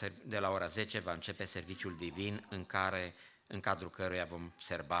de la ora 10 va începe serviciul divin în care în cadrul căruia vom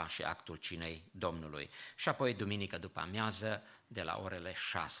serba și actul cinei Domnului. Și apoi duminică după amiază, de la orele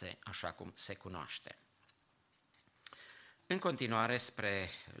 6, așa cum se cunoaște. În continuare, spre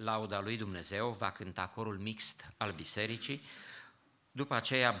lauda lui Dumnezeu, va cânta corul mixt al bisericii. După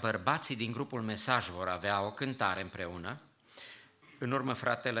aceea, bărbații din grupul Mesaj vor avea o cântare împreună. În urmă,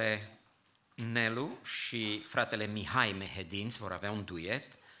 fratele Nelu și fratele Mihai Mehedinți vor avea un duet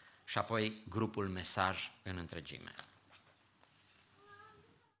și apoi grupul Mesaj în întregime.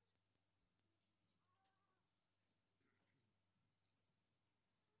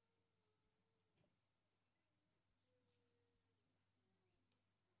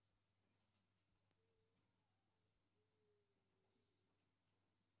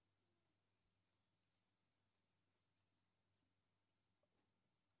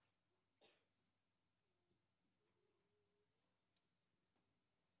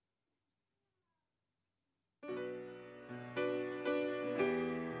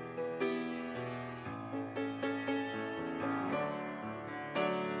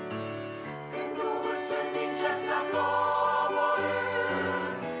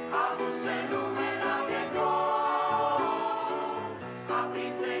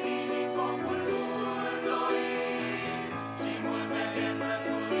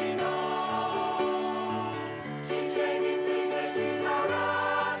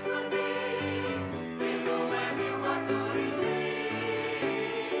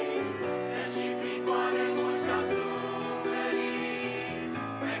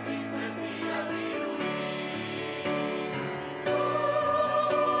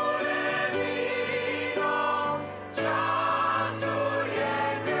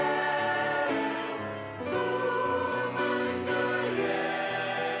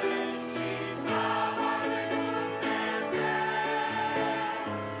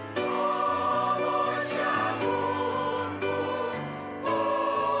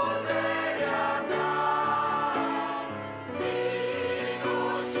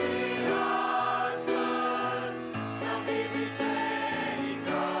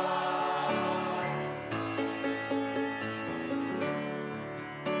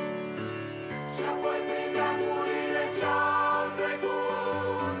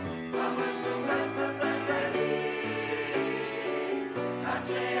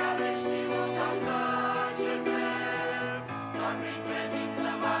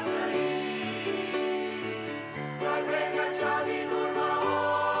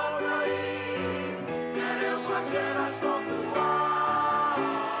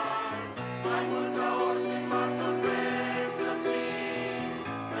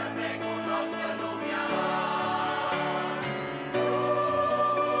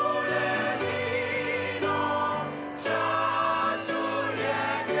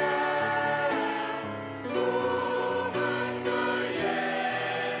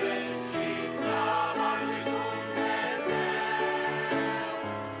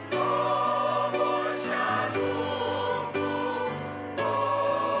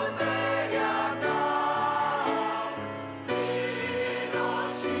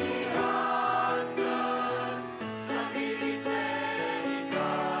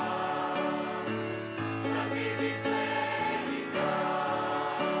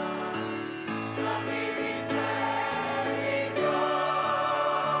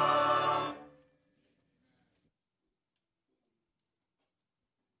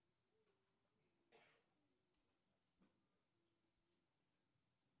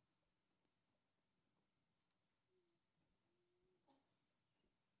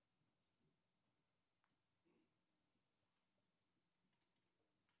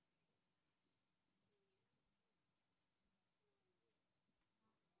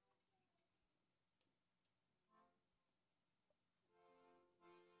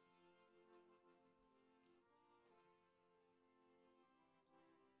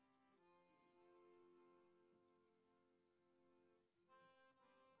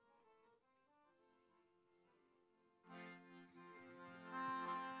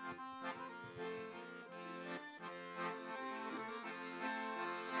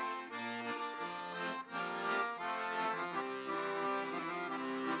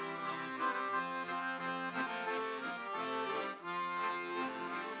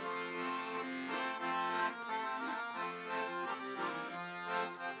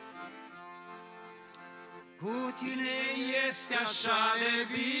 Cu tine este așa de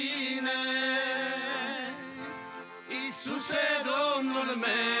bine, Iisuse, Domnul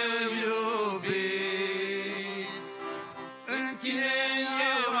meu iubit. În tine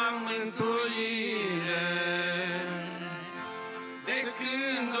eu am mântuire, de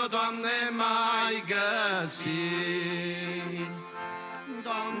când, o Doamne, m-ai găsit.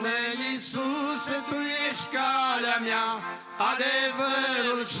 Doamne Iisuse, Tu ești calea mea,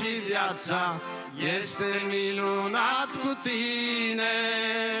 adevărul și viața, este minunat cu Tine.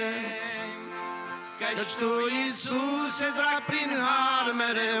 Căci Tu, Iisuse, drag prin har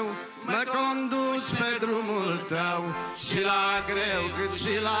mereu, mă conduci pe drumul Tău, și la greu cât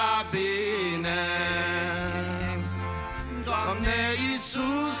și la bine. Doamne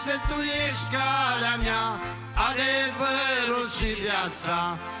Iisuse, Tu ești calea mea, adevărul și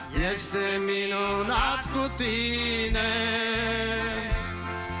viața, este minunat cu Tine.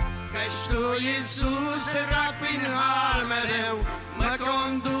 Căci Tu, Iisuse, drag prin har mereu, mă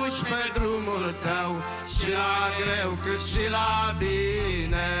conduci pe drumul Tău, și la greu cât și la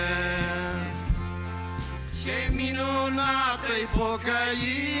bine. Ce minunată-i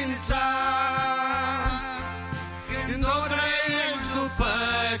pocăința, când o trăiești după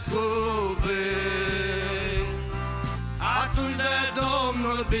cuvânt, atunci dă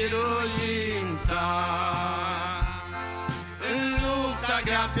Domnul biruința în lupta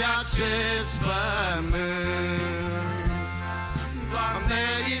grea pe acest pământ. Doamne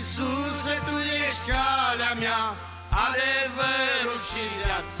Iisuse, Tu ești calea mea, adevărul și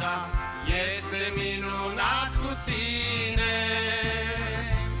viața, este minunat cu Tine.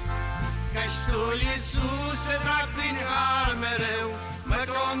 Căci Tu, Iisuse, drag prin har mereu, mă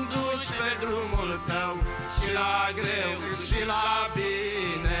conduci pe drumul Tău, și la greu cât și la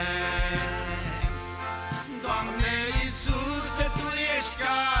bine. Doamne Iisuse, Tu ești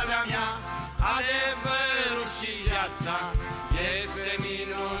calea mea, adevărul și viața, este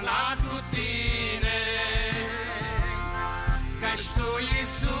minunat cu Tine. Căci Tu,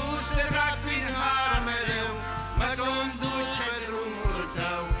 Iisuse, drag prin har mereu, mă conduci pe drumul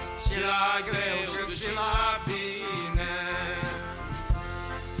Tău, și la greu cât și la bine.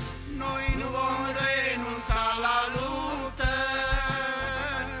 Noi nu vom renunța la luptă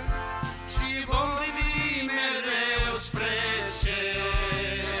și vom privi mereu spre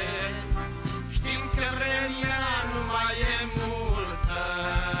cer. Știm că vremea nu mai e multă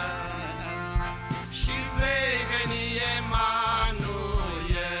și vei veni Emanuel.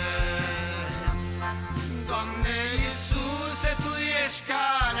 Doamne Iisuse, Tu ești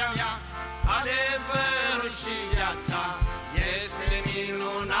calea mea, adevărul și viața, este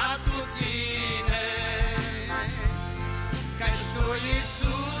minunat cu Tine. Căci Tu,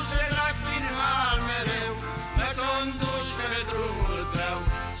 Iisuse, drag prin har mereu, mă conduci pe drumul Tău,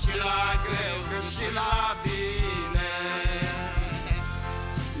 și la greu cât și la bine.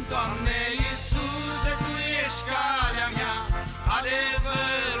 Doamne Iisuse, Tu ești calea mea,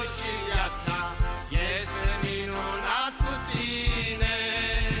 adevărul și viața, este minunat cu Tine.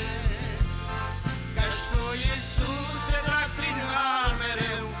 Căci Tu, Iisuse, drag prin har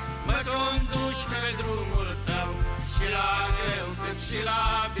mereu, mă conduci pe drumul Tău, și la greu cât și la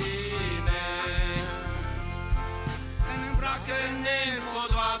bine. Îmbracă-ne în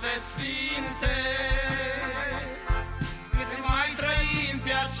podoabe sfinte, cât mai trăim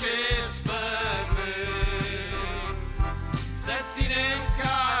pe acest pământ, să ținem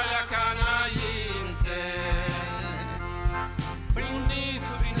calea ca înainte, prin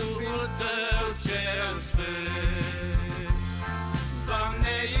Duhul Tău cel sfânt.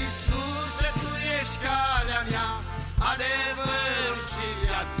 Doamne Iisuse, Tu ești calea mea, adevărul și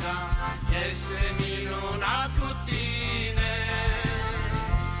viața, este minunat cu Tine.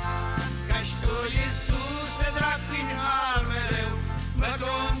 Căci Tu, Iisuse, drag prin har mereu, mă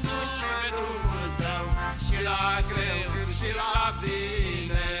conduci pe drumul Tău, și la greu cât și la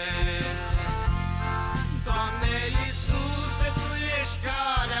bine. Doamne Iisuse, Tu ești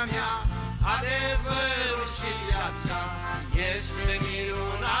calea mea, adevărul și viața, este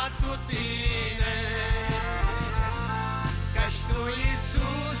minunat cu Tine. Căci Tu,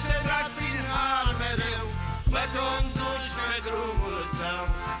 Iisuse, drag prin har mereu, mă conduci pe drumul Tău,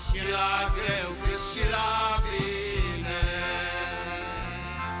 și la greu cât și la bine.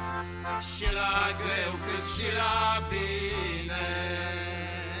 Și la greu cât și la bine.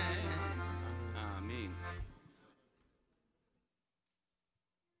 Amin.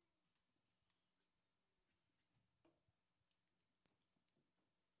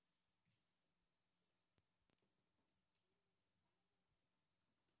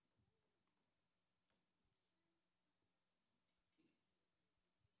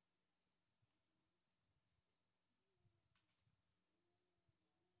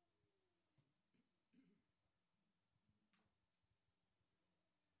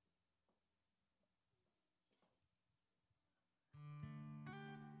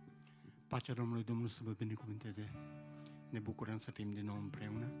 Pacea Domnului Domnul să vă binecuvânteze. Ne bucurăm să fim din nou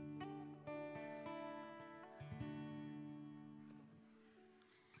împreună.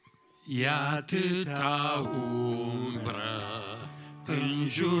 E atâta umbră în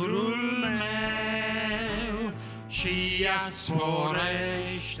jurul meu și ea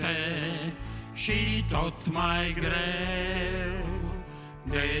sporește și tot mai greu.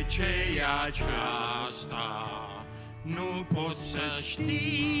 De ce e aceasta? Nu pot să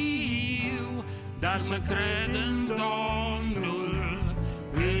știu, dar să cred în Domnul,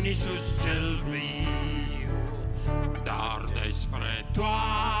 în Iisus cel viu. Dar despre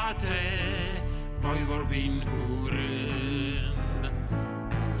toate voi vorbi în curând,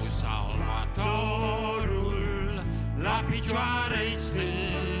 cu Salvatorul la picioare-i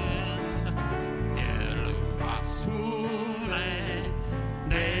stând. El îmi va spune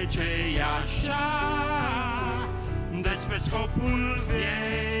de ce e așa, despre scopul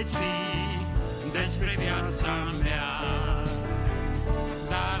vieții, despre viața mea.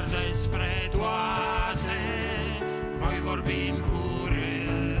 Dar despre toate voi vorbi în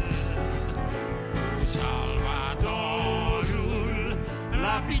curând, cu Salvatorul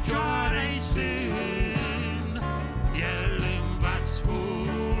la picioare-i stând. El îmi va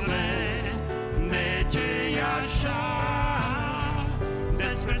spune de ce e așa,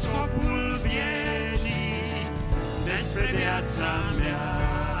 despre scopul vieții, despre viața mea.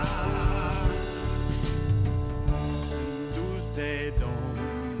 Dus de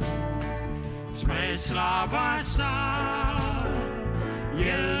Domn Spre slava sa,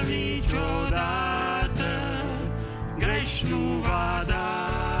 El niciodată greș nu va da.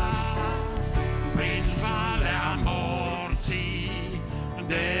 Prin valea morții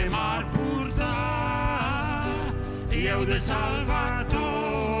de m-ar purta, eu de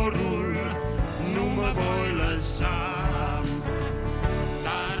Salvatorul nu mă voi lăsa.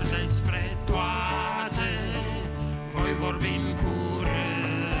 Dar despre toate voi vorbi în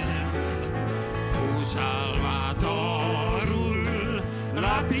curând, cu Salvatorul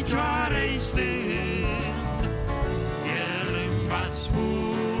la picioare-i stând. El îmi va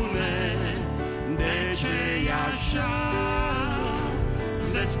spune de ce e așa,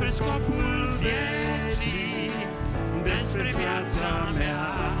 despre scopul vieții, despre viața mea.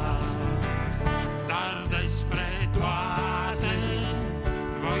 Dar despre toate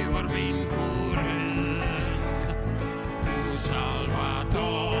voi vorbi în curând, cu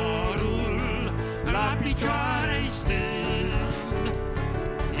Salvatorul la picioare-i stând.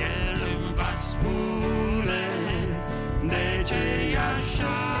 El îmi va spune de ce e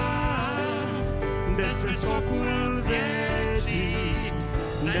așa, despre scopul vieții,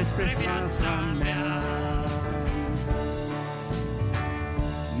 despre viața mea.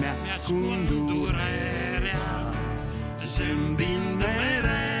 Mi-ascund durerea, zâmbind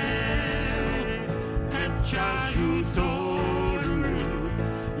mereu, căci ajutorul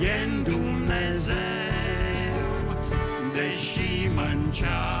e-n Dumnezeu. Deși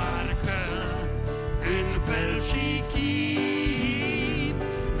mă-ncearcă în fel și chip,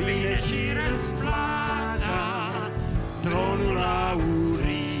 vine și răsplata, tronul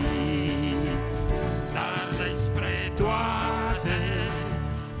aurii. Dar despre toate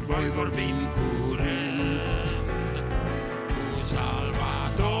voi vorbi în curând, cu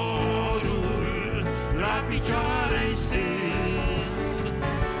Salvatorul la picioare-i stând.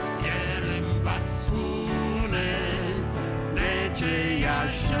 El îmi va spune de ce e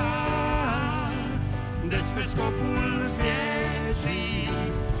așa, despre scopul vieții,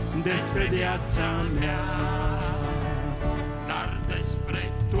 despre viața mea. Dar despre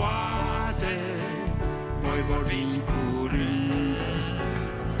toate voi vorbi în curând,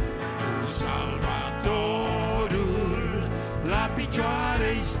 cu Salvatorul la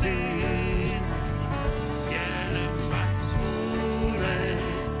picioare-i stând. El îmi va spune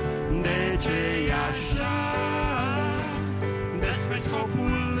de ce e așa, despre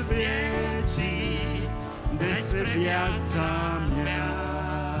scopul vieții, despre viața mea.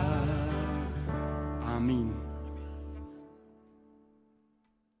 Amin.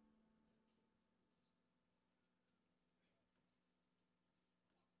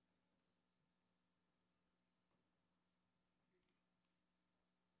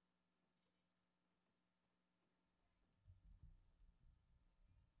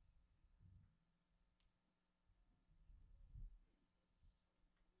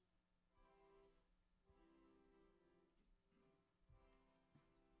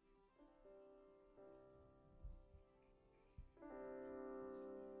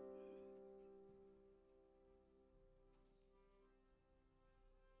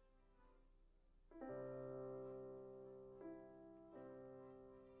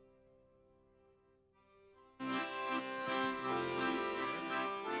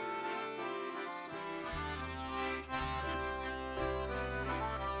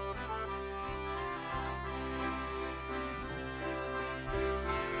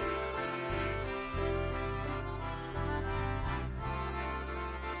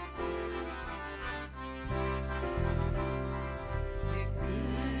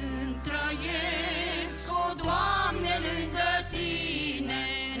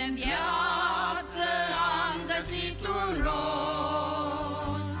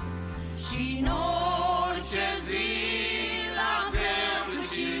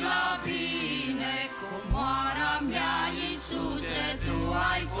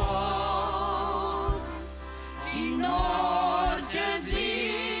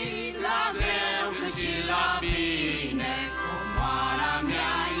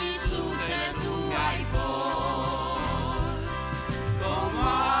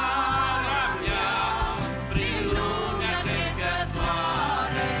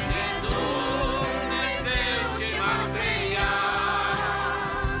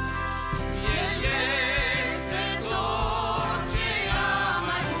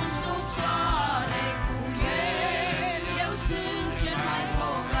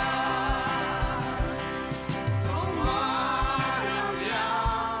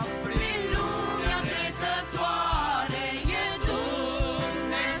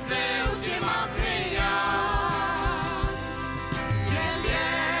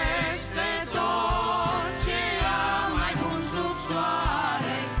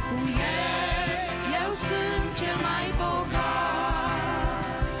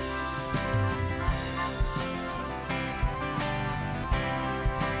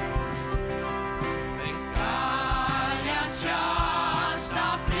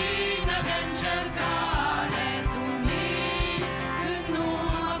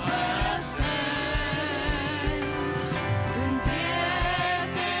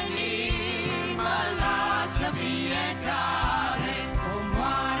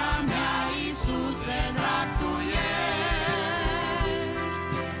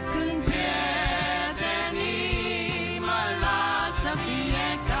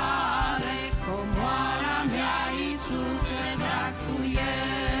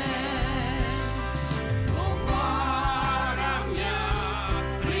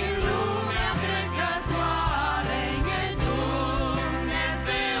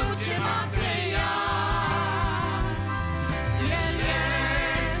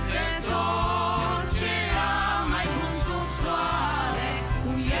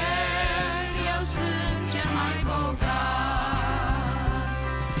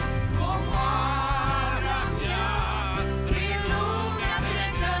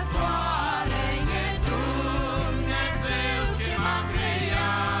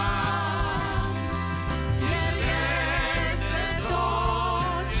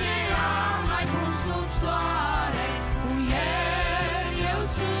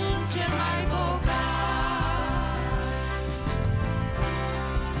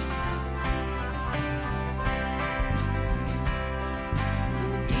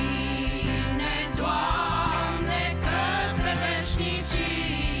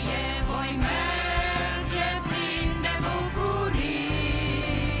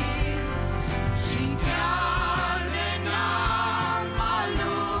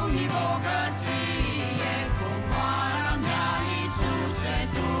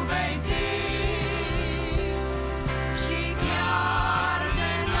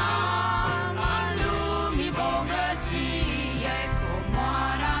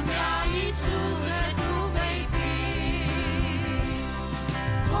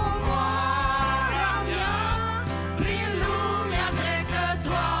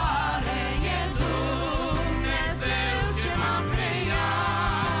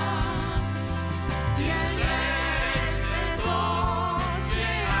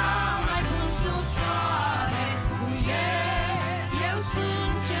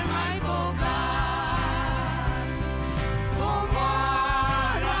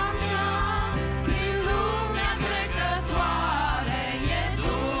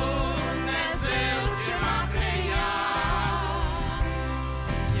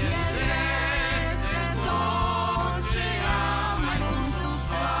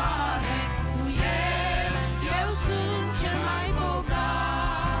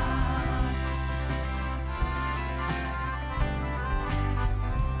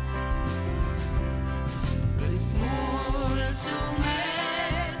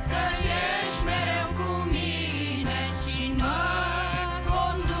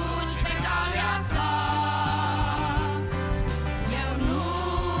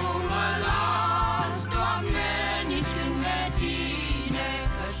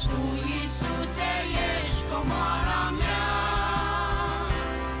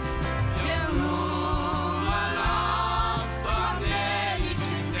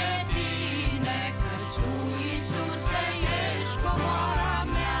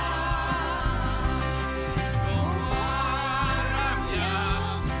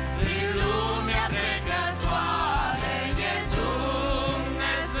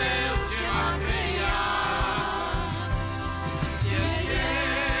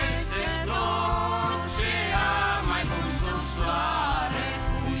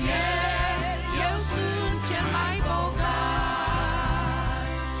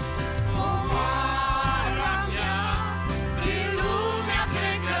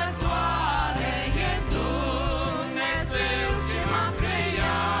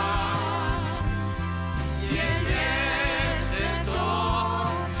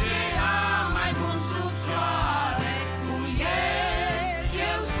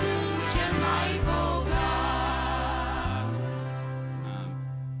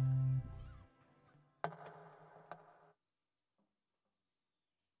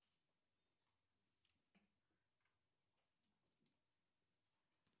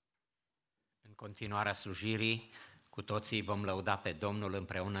 continuarea slujirii, cu toții vom lăuda pe Domnul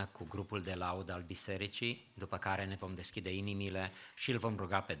împreună cu grupul de laudă al bisericii, după care ne vom deschide inimile și îl vom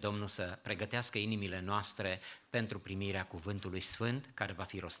ruga pe Domnul să pregătească inimile noastre pentru primirea Cuvântului Sfânt, care va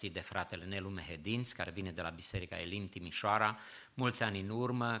fi rostit de fratele Nelu Mehedinț, care vine de la Biserica Elim Timișoara. Mulți ani în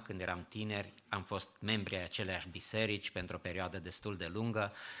urmă, când eram tineri, am fost membri ai aceleași biserici pentru o perioadă destul de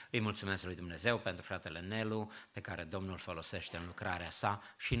lungă. Îi mulțumesc lui Dumnezeu pentru fratele Nelu, pe care Domnul folosește în lucrarea sa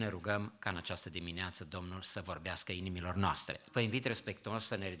și ne rugăm ca în această dimineață Domnul să vorbească inimilor noastre. Vă invit respectuos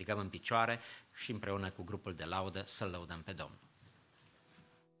să ne ridicăm în picioare și împreună cu grupul de laudă să-L lăudăm pe Domnul.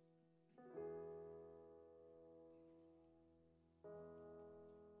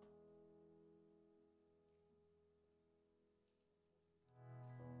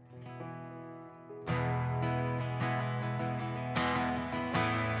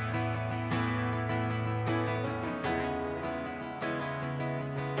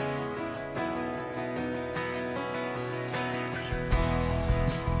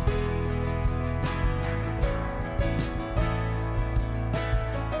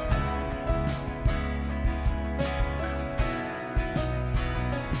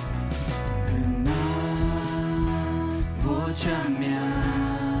 Vocea mea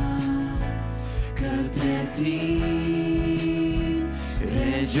către tine,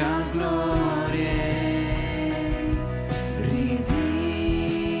 Rege al gloriei,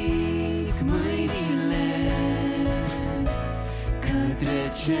 ridic mâinile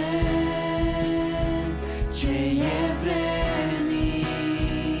către cel ce e vrednic,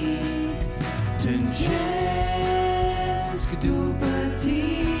 tângesc după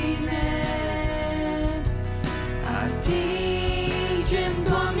tine. Atingem,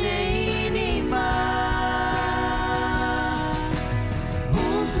 Doamne, inima,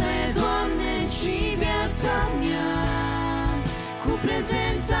 umple, Doamne, și viața mea cu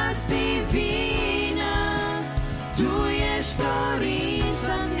prezența-ți divină. Tu ești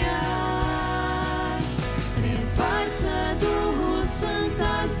dorința mea, revarsă Duhul Sfânt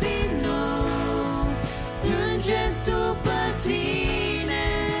azi din nou, tângesc după tine.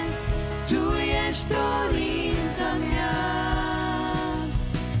 Tu ești dorința mea,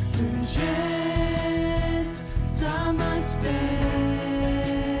 tângesc să mă sper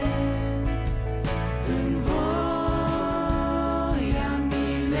în voia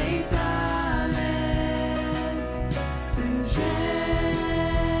milei tale, tângesc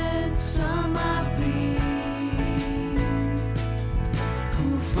să mă aprinzi cu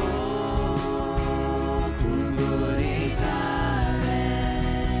focul gurii tale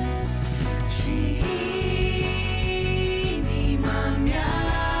și inima mea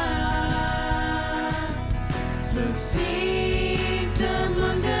să simtă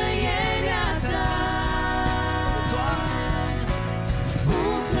mângâierea ta.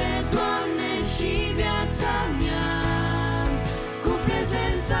 Umple, Doamne, și viața mea cu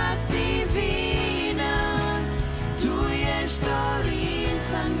prezența-ți divină. Tu ești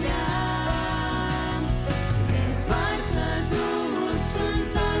dorința mea, revarsă Duhul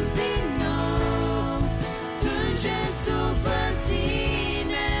Sfânt azi din nou, tângesc după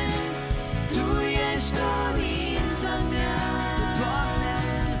tine. Tu ești dorința mea, Doamne.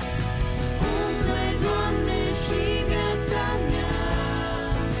 Umple, Doamne, și viața mea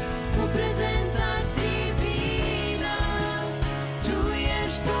cu prezența-ți divină. Tu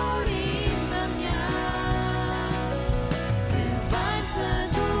ești dorința mea, revarsă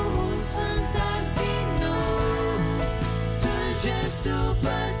Duhul Sfânt azi din nou, tângesc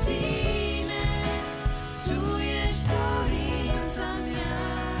după tine. Tu ești dorința mea.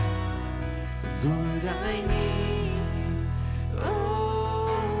 Lord, I need, oh,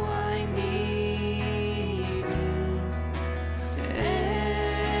 I need you.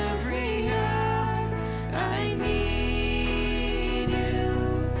 Every hour I need you.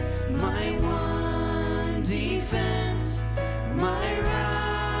 My one defense, my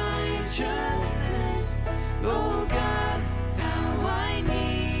righteousness. Oh God, how I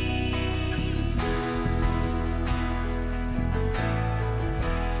need you.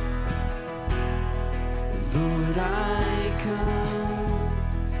 Lord, I come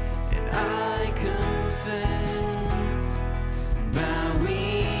and I confess,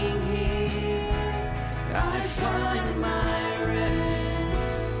 bowing here, I find my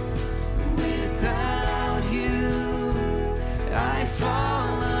rest. Without you, I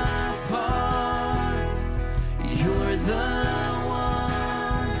fall apart. You're the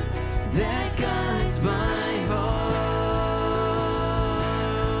one that guides my heart.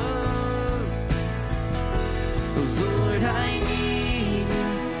 Lord, I need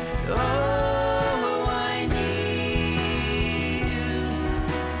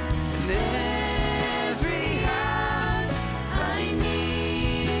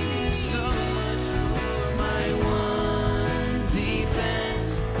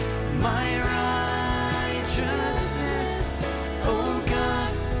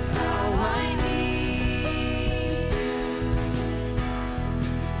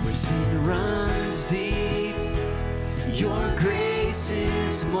sin runs deep, your grace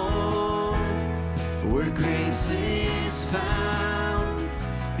is more. Where grace is found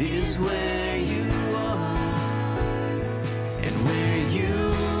is where you are. And where you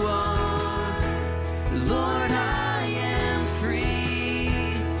are, Lord, I am free.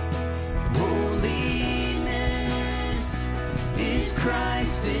 Holiness is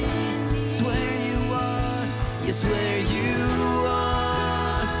Christ in me. It's where you are, yes, where you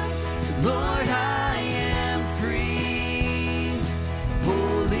are, Lord, I am free.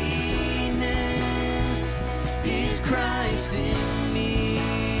 Holiness is Christ in me.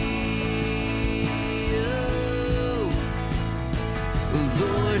 Oh,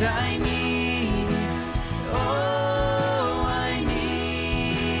 Lord, I need you. Oh, I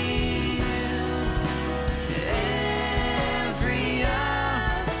need you. Every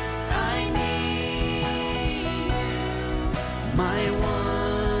hour I need you. My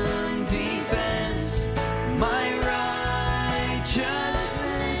one defense, my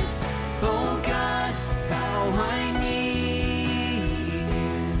righteousness. Oh God, how I need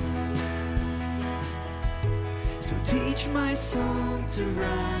you. So teach my soul to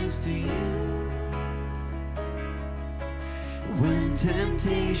rise to you. When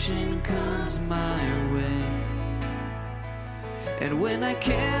temptation comes my way, and when I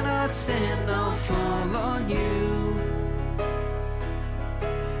cannot stand, I'll fall on you.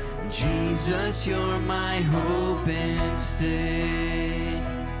 Jesus, you're my hope and stay.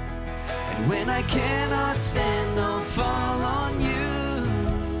 And when I cannot stand, I'll fall on you.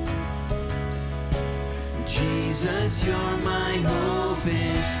 Jesus, you're my hope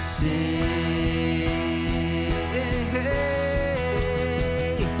and stay.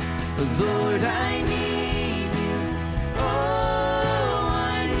 Lord, I need you. Oh,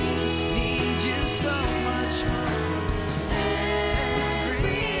 I need you so much more.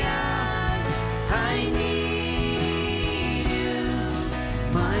 Every hour I need you.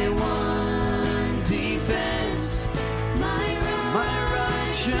 My one defense, my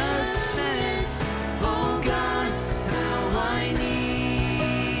righteousness. Oh God, how I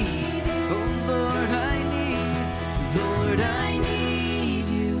need. Oh Lord, I need. Lord, I need.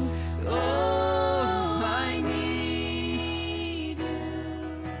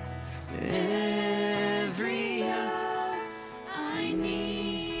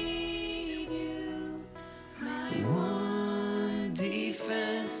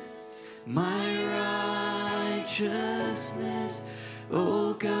 My righteousness,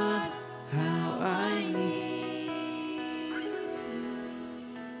 oh God, how I need.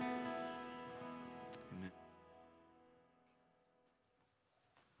 Amen.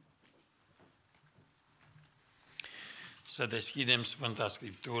 Să deschidem Sfânta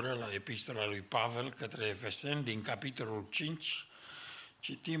Scriptură la Epistola lui Pavel către Efeseni din capitolul 5.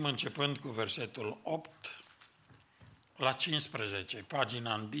 Citim începând cu versetul 8 la 15,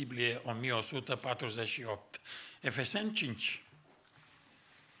 pagina în Biblie 1148. Efeseni 5,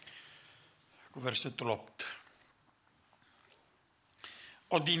 cu versetul 8.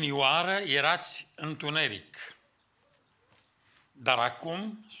 Odinioară erați întuneric, dar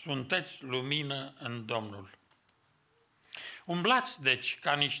acum sunteți lumină în Domnul. Umblați, deci,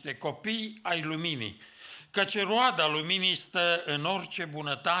 ca niște copii ai luminii, căci roada luminii stă în orice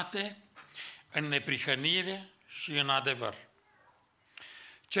bunătate, în neprihănire și în adevăr.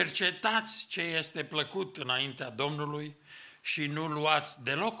 Cercetați ce este plăcut înaintea Domnului și nu luați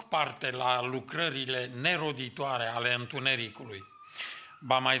deloc parte la lucrările neroditoare ale întunericului,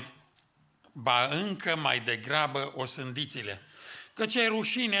 ba încă mai degrabă osândiți-le, căci e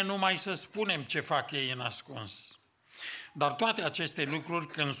rușine numai să spunem ce fac ei în ascuns. Dar toate aceste lucruri,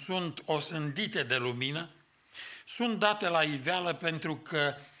 când sunt osândite de lumină, sunt date la iveală, pentru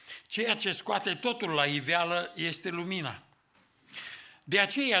că ceea ce scoate totul la iveală este lumina. De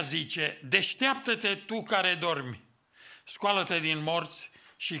aceea zice, deșteaptă-te tu care dormi, scoală-te din morți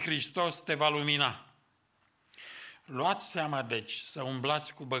și Hristos te va lumina. Luați seama, deci, să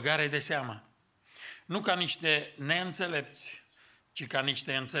umblați cu băgare de seamă, nu ca niște neînțelepți, ci ca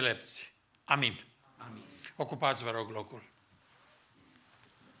niște înțelepți. Amin. Amin. Ocupați, vă rog, locul.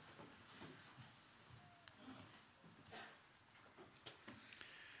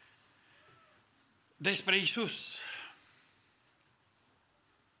 Despre Iisus,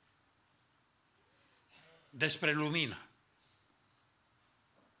 despre lumină.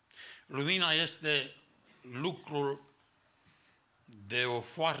 Lumina este lucrul de o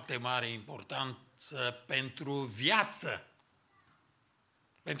foarte mare importanță pentru viață,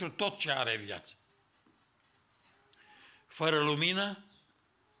 pentru tot ce are viață. Fără lumină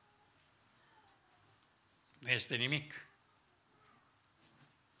nu este nimic.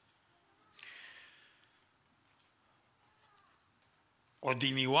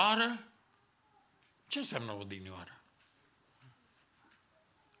 Odinioară? Ce înseamnă odinioară?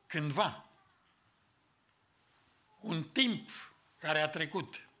 Cândva. Un timp care a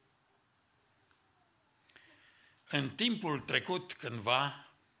trecut. În timpul trecut,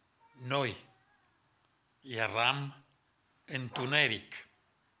 cândva, noi eram întuneric.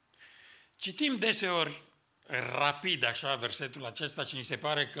 Citim deseori rapid așa versetul acesta și ni se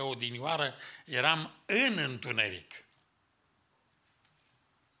pare că odinioară eram în întuneric.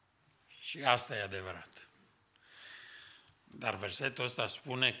 Și asta e adevărat. Dar versetul ăsta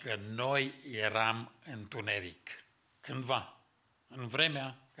spune că noi eram întuneric. Cândva, în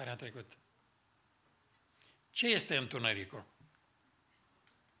vremea care a trecut. Ce este întunericul?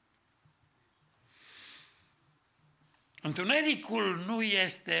 Întunericul nu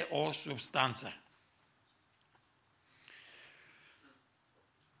este o substanță.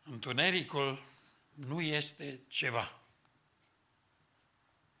 Întunericul nu este ceva.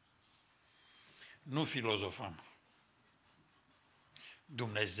 Nu filozofăm.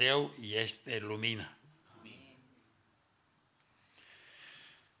 Dumnezeu este lumină.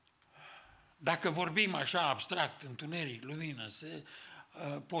 Dacă vorbim așa abstract, întuneric, lumină, se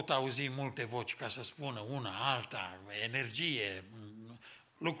pot auzi multe voci ca să spună una, alta, energie,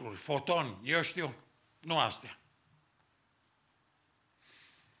 lucruri, foton, eu știu, nu astea.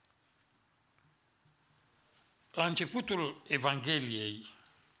 La începutul Evangheliei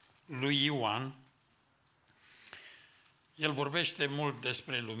lui Ioan, el vorbește mult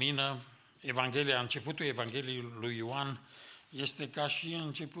despre lumină. Începutul Evangheliei lui Ioan este ca și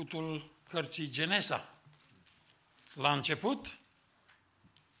începutul cărții Genesa. La început,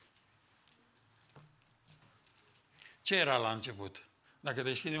 ce era la început? Dacă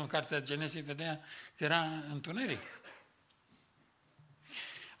deschidem cartea Genesei, vedea că era întuneric.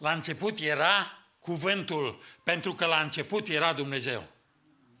 La început era cuvântul, pentru că la început era Dumnezeu.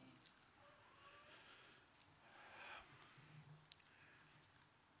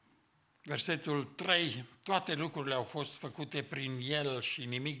 Versetul 3, toate lucrurile au fost făcute prin El și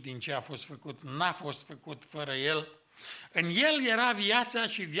nimic din ce a fost făcut n-a fost făcut fără El. În El era viața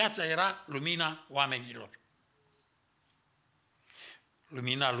și viața era lumina oamenilor.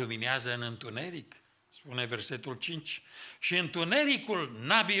 Lumina luminează în întuneric, spune versetul 5, și întunericul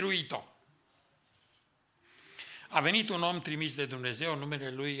n-a biruit-o. A venit un om trimis de Dumnezeu,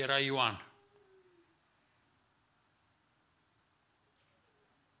 numele lui era Ioan.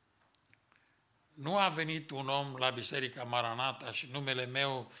 Nu a venit un om la Biserica Maranata și numele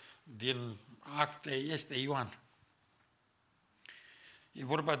meu din acte este Ioan. E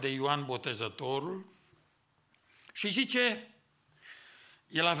vorba de Ioan Botezătorul și zice,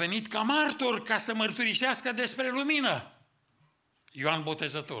 el a venit ca martor ca să mărturisească despre lumină. Ioan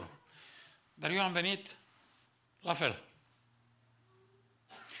Botezătorul. Dar eu am venit la fel.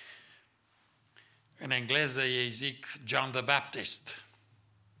 În engleză ei zic John the Baptist.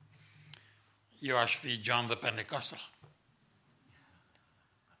 Eu aș fi John the Pentecostal.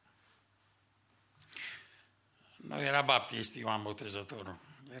 Nu era baptist Ioan Botezătorul,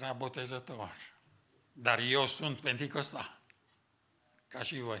 era botezător. Dar eu sunt penticostal, ca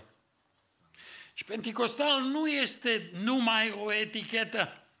și voi. Și penticostal nu este numai o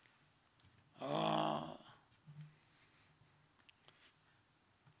etichetă.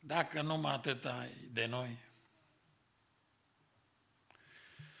 Dacă numai atât ai de noi.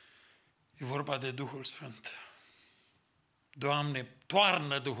 E vorba de Duhul Sfânt. Doamne,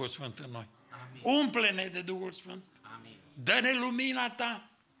 toarnă Duhul Sfânt în noi. Amin. Umple-ne de Duhul Sfânt. Amin. Dă-ne lumina Ta.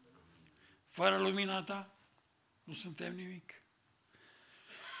 Fără lumina Ta nu suntem nimic.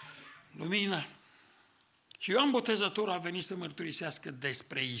 Lumină. Și Ioan Botezătorul a venit să mărturisească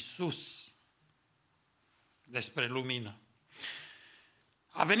despre Isus, despre lumină.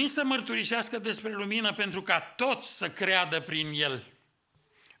 A venit să mărturisească despre lumină pentru ca toți să creadă prin El.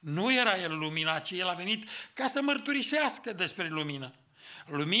 Nu era El lumina, ci El a venit ca să mărturisească despre lumină.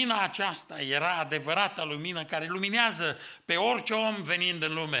 Lumina aceasta era adevărata lumină care luminează pe orice om venind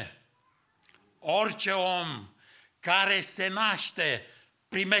în lume. Orice om care se naște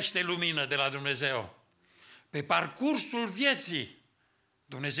primește lumină de la Dumnezeu. Pe parcursul vieții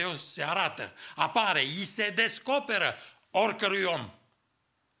Dumnezeu se arată, apare, îi se descoperă oricărui om.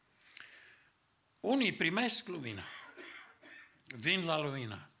 Unii primesc lumină, vin la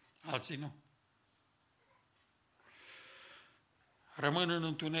lumină, alții nu. Rămân în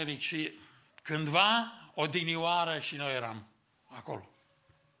întuneric și cândva, odinioară, și noi eram acolo.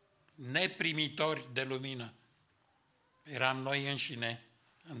 Neprimitori de lumină. Eram noi înșine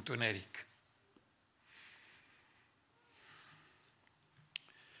întuneric.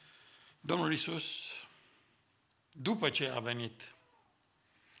 Domnul Iisus, după ce a venit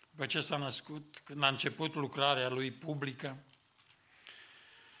după ce s-a născut, când a început lucrarea lui publică,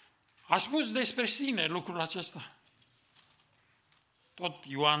 a spus despre sine lucrul acesta. Tot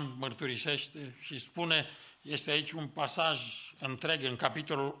Ioan mărturisește și spune, este aici un pasaj întreg în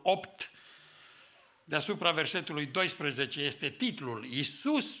capitolul 8, deasupra versetului 12 este titlul,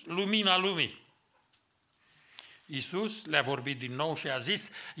 Iisus, lumina lumii. Iisus le-a vorbit din nou și a zis,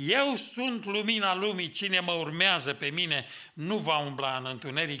 eu sunt lumina lumii, cine mă urmează pe mine nu va umbla în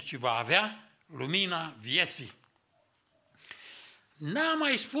întuneric, ci va avea lumina vieții. N-a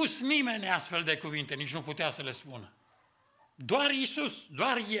mai spus nimeni astfel de cuvinte, nici nu putea să le spună. Doar Iisus,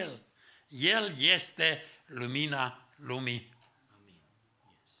 doar El. El este lumina lumii.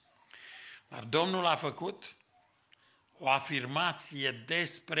 Dar Domnul a făcut o afirmație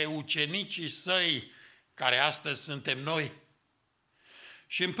despre ucenicii săi, care astăzi suntem noi.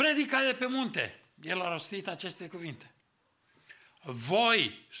 Și în predica de pe munte, El a rostit aceste cuvinte.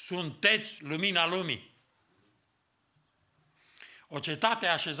 Voi sunteți lumina lumii. O cetate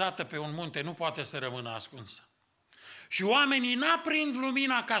așezată pe un munte nu poate să rămână ascunsă. Și oamenii n-aprind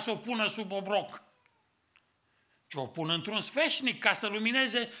lumina ca să o pună sub obroc, ci o pun într-un sfeșnic ca să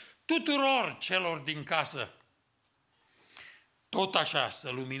lumineze tuturor celor din casă. Tot așa să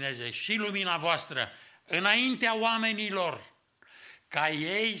lumineze și lumina voastră înaintea oamenilor, ca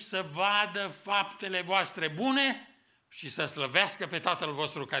ei să vadă faptele voastre bune și să slăvească pe Tatăl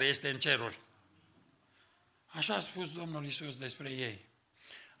vostru care este în ceruri. Așa a spus Domnul Iisus despre ei.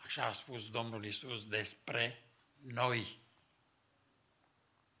 Așa a spus Domnul Iisus despre noi.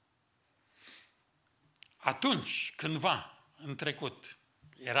 Atunci, cândva, în trecut,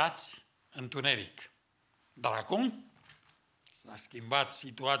 erați întuneric. Dar acum s-a schimbat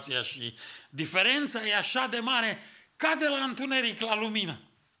situația și diferența e așa de mare ca de la întuneric la lumină.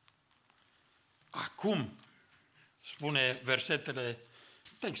 Acum, spune versetele,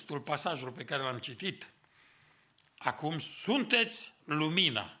 textul, pasajul pe care l-am citit, acum sunteți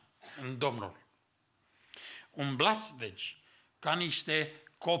lumina în Domnul. Umblați, deci, ca niște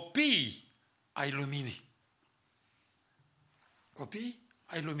copii ai luminii. Copii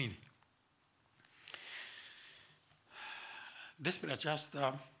ai luminii. Despre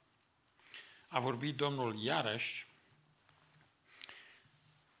aceasta a vorbit Domnul iarăși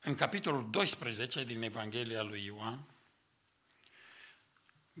în capitolul 12 din Evanghelia lui Ioan,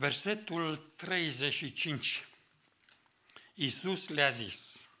 versetul 35. Iisus le-a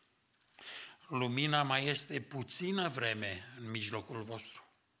zis, lumina mai este puțină vreme în mijlocul vostru.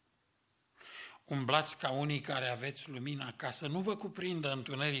 Umblați ca unii care aveți lumina, ca să nu vă cuprindă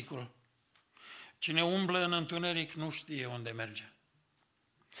întunericul. Cine umblă în întuneric nu știe unde merge.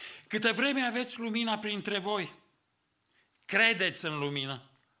 Câtă vreme aveți lumina printre voi, credeți în lumină,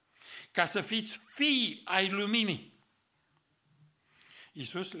 ca să fiți fii ai luminii.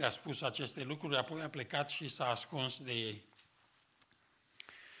 Iisus le-a spus aceste lucruri, apoi a plecat și s-a ascuns de ei.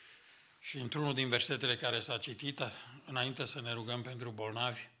 Și într-unul din versetele care s-a citit, înainte să ne rugăm pentru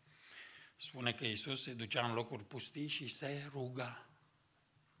bolnavi, spune că Iisus se ducea în locuri pustii și se ruga.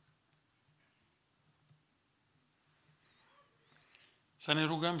 Să ne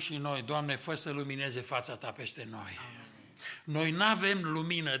rugăm și noi, Doamne, fă să lumineze fața Ta peste noi. Noi nu avem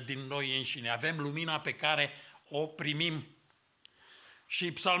lumină din noi înșine, avem lumina pe care o primim.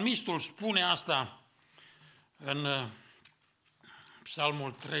 Și psalmistul spune asta în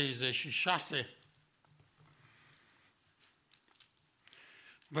Psalmul 36,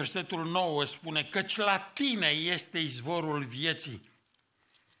 versetul 9 spune, căci la Tine este izvorul vieții.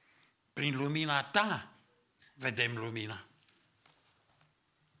 Prin lumina Ta vedem lumina.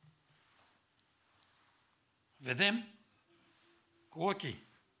 Vedem cu ochii.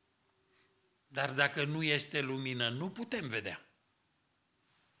 Dar dacă nu este lumină, nu putem vedea.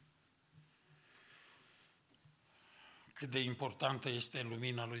 Cât de importantă este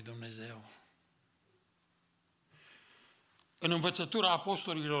lumina lui Dumnezeu. În învățătura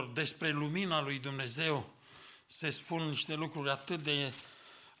apostolilor despre lumina lui Dumnezeu se spun niște lucruri atât de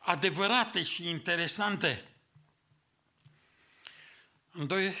adevărate și interesante. În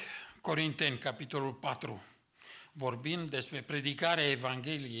 2 Corinteni, capitolul 4, vorbind despre predicarea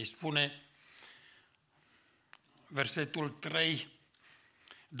Evangheliei, spune versetul 3,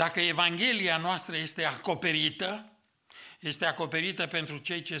 dacă Evanghelia noastră este acoperită pentru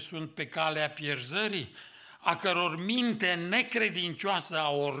cei ce sunt pe calea pierzării, a căror minte necredincioasă a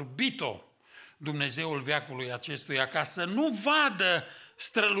orbit-o Dumnezeul veacului acestuia, ca să nu vadă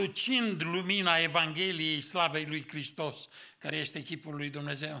strălucind lumina Evangheliei slavei lui Hristos, care este chipul lui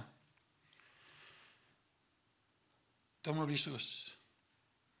Dumnezeu. Domnul Iisus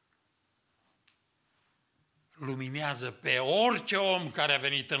luminează pe orice om care a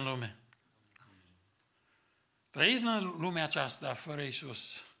venit în lume. Trăind în lumea aceasta fără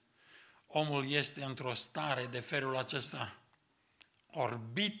Iisus, omul este într-o stare de felul acesta,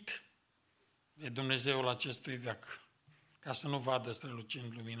 orbit de Dumnezeul acestui veac, ca să nu vadă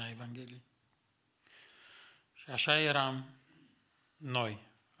strălucind lumina Evangheliei. Și așa eram noi,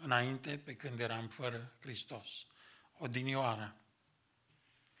 înainte, pe când eram fără Hristos. Odinioară.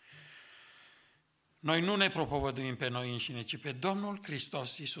 Noi nu ne propovăduim pe noi înșine, ci pe Domnul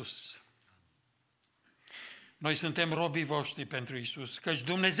Hristos Iisus. Noi suntem robii voștri pentru Iisus, căci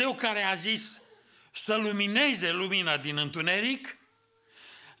Dumnezeu care a zis să lumineze lumina din întuneric,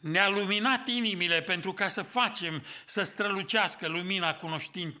 ne-a luminat inimile pentru ca să facem să strălucească lumina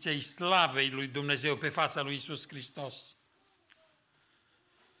cunoștinței slavei lui Dumnezeu pe fața lui Iisus Hristos.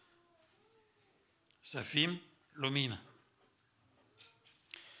 Să fim lumină.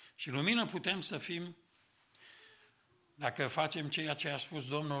 Și lumină putem să fim dacă facem ceea ce a spus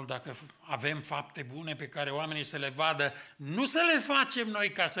Domnul, dacă avem fapte bune pe care oamenii să le vadă, nu să le facem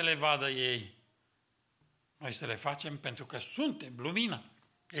noi ca să le vadă ei. Noi să le facem pentru că suntem lumină.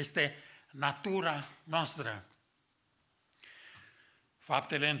 Este natura noastră.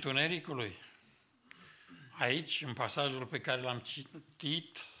 Faptele întunericului. Aici, în pasajul pe care l-am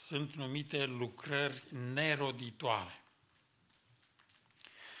citit, sunt numite lucrări neroditoare.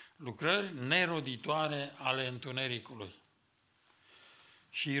 Lucrări neroditoare ale întunericului.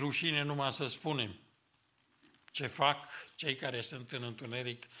 Și rușine numai să spunem ce fac cei care sunt în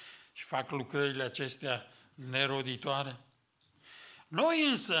întuneric și fac lucrările acestea neroditoare. Noi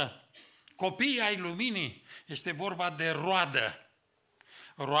însă, copiii ai luminii, este vorba de roadă.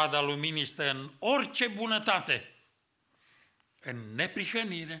 Roada luminii stă în orice bunătate, în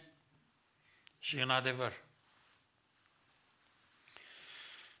neprihănire și în adevăr.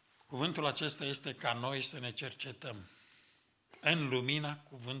 Cuvântul acesta este ca noi să ne cercetăm în lumina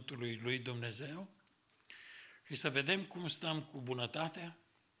cuvântului lui Dumnezeu și să vedem cum stăm cu bunătatea,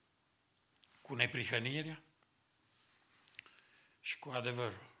 cu neprihănirea și cu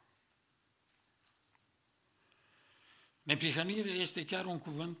adevărul. Neprihănirea este chiar un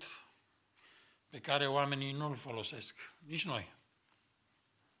cuvânt pe care oamenii nu îl folosesc, nici noi,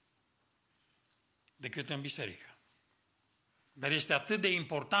 decât în biserică. Dar este atât de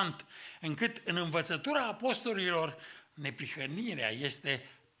important încât în învățătura apostolilor neprihănirea este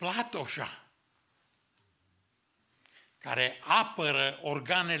platoșa care apără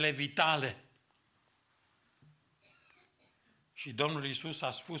organele vitale. Și Domnul Iisus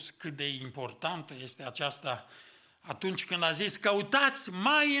a spus cât de importantă este aceasta atunci când a zis: căutați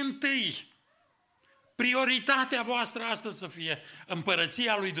mai întâi, prioritatea voastră astăzi să fie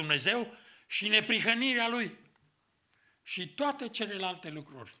împărăția lui Dumnezeu și neprihănirea Lui. Și toate celelalte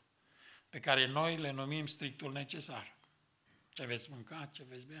lucruri pe care noi le numim strictul necesar. Ce veți mânca, ce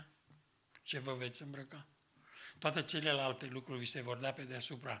veți bea, ce vă veți îmbrăca. Toate celelalte lucruri vi se vor da pe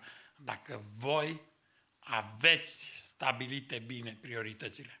deasupra dacă voi aveți stabilite bine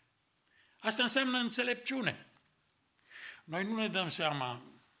prioritățile. Asta înseamnă înțelepciune. Noi nu ne dăm seama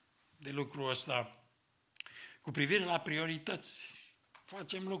de lucrul ăsta cu privire la priorități.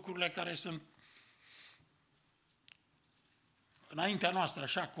 Facem lucrurile care sunt înaintea noastră,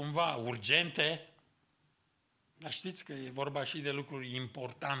 așa, cumva, urgente, dar știți că e vorba și de lucruri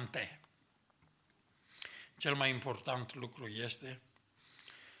importante. Cel mai important lucru este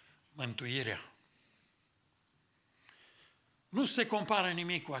mântuirea. Nu se compară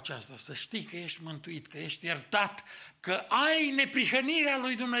nimic cu aceasta, să știi că ești mântuit, că ești iertat, că ai neprihănirea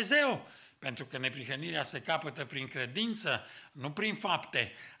lui Dumnezeu, pentru că neprihănirea se capătă prin credință, nu prin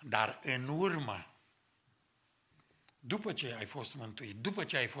fapte, dar în urmă. După ce ai fost mântuit, după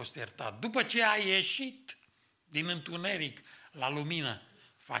ce ai fost iertat, după ce ai ieșit din întuneric la lumină,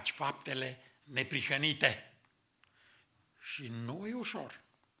 faci faptele neprihănite. Și nu e ușor.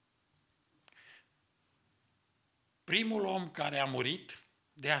 Primul om care a murit,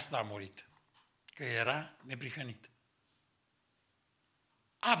 de asta a murit, că era neprihănit.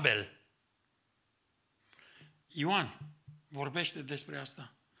 Abel. Ioan vorbește despre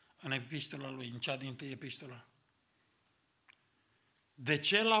asta în epistola lui, în cea dintâi epistolă. De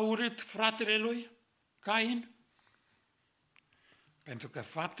ce l-a urât fratele lui, Cain? Pentru că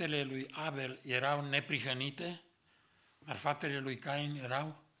faptele lui Abel erau neprihănite, dar faptele lui Cain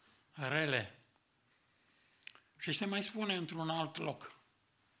erau rele. Și se mai spune într-un alt loc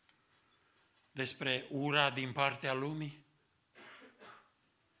despre ura din partea lumii,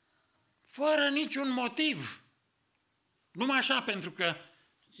 fără niciun motiv, numai așa pentru că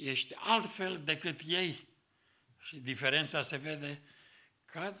ești altfel decât ei. Și diferența se vede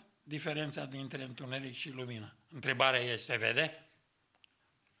ca diferența dintre întuneric și lumină? Întrebarea este, se vede?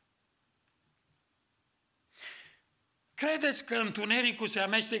 Credeți că întunericul se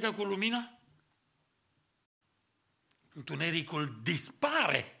amestecă cu lumina? Întunericul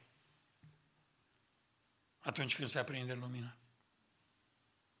dispare atunci când se aprinde lumina.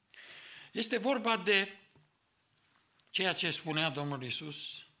 Este vorba de ceea ce spunea Domnul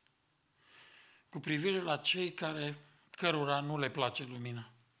Iisus cu privire la cei cărora nu le place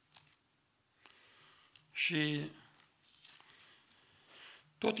lumina. Și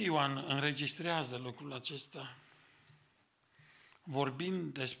tot Ioan înregistrează lucrul acesta,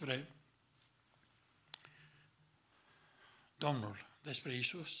 vorbind despre Domnul, despre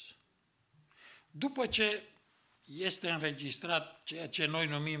Iisus. După ce este înregistrat ceea ce noi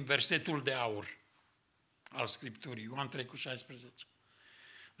numim versetul de aur al Scripturii, Ioan 3:16,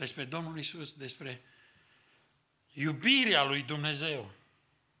 despre Domnul Iisus, despre iubirea lui Dumnezeu.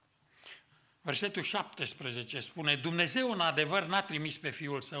 Versetul 17 spune, Dumnezeu în adevăr n-a trimis pe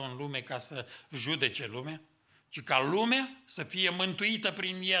Fiul Său în lume ca să judece lumea, ci ca lumea să fie mântuită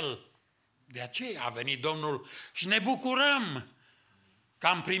prin El. De aceea a venit Domnul și ne bucurăm că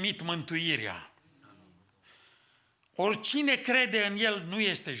am primit mântuirea. Oricine crede în El nu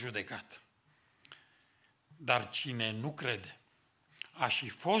este judecat. Dar cine nu crede a și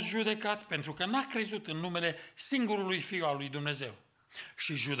fost judecat pentru că n-a crezut în numele singurului Fiu al lui Dumnezeu.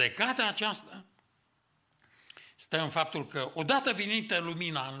 Și judecata aceasta stă în faptul că odată venită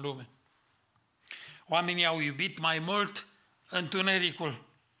lumina în lume, oamenii au iubit mai mult întunericul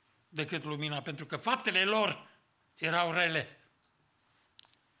decât lumina, pentru că faptele lor erau rele.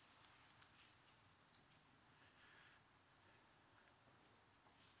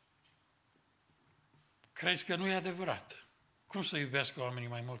 Crezi că nu e adevărat? Cum să iubească oamenii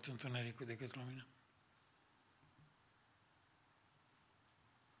mai mult întunericul decât lumina?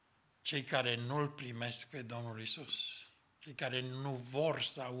 Cei care nu-L primesc pe Domnul Iisus, cei care nu vor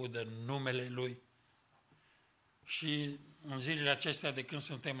să audă numele Lui. Și în zilele acestea, de când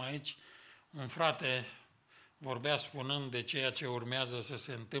suntem aici, un frate vorbea spunând de ceea ce urmează să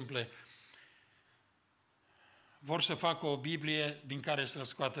se întâmple. Vor să facă o Biblie din care să-L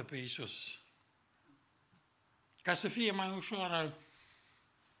scoată pe Iisus. Ca să fie mai ușoară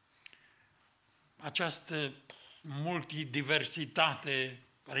această multidiversitate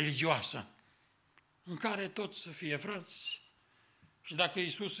religioasă, în care toți să fie frați. Și dacă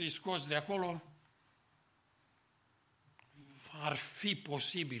Iisus îi scos de acolo, ar fi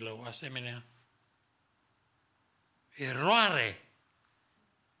posibilă o asemenea eroare.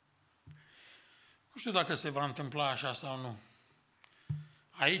 Nu știu dacă se va întâmpla așa sau nu.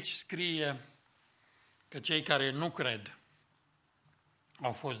 Aici scrie că cei care nu cred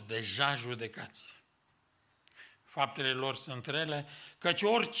au fost deja judecați. Faptele lor sunt rele, căci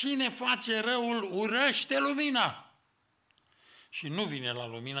oricine face răul urăște lumina și nu vine la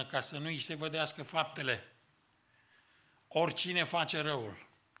lumină ca să nu îi se vădească faptele. Oricine face răul.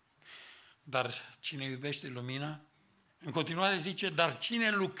 Dar cine iubește lumina, în continuare zice, dar cine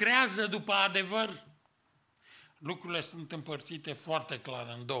lucrează după adevăr, lucrurile sunt împărțite foarte clar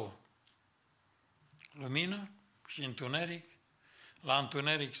în două. Lumină și întuneric. La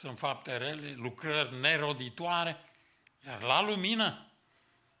întuneric sunt fapte rele, lucrări neroditoare, iar la lumină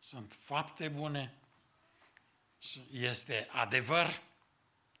sunt fapte bune, este adevăr.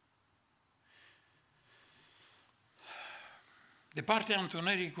 De partea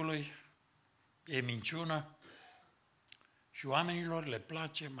întunericului e minciună și oamenilor le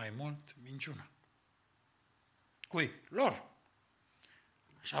place mai mult minciuna. Cui? Lor.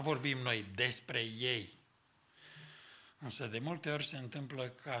 Așa vorbim noi despre ei. Însă de multe ori se întâmplă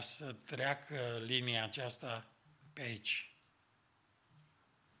ca să treacă linia aceasta pe aici.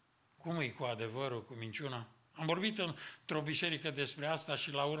 Cum e cu adevărul, cu minciuna? Am vorbit într-o biserică despre asta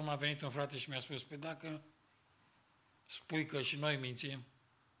și la urmă a venit un frate și mi-a spus, pe dacă spui că și noi mințim,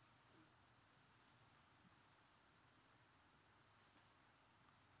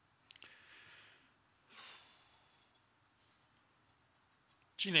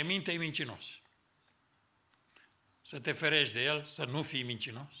 cine minte e mincinos. Să te ferești de el, să nu fii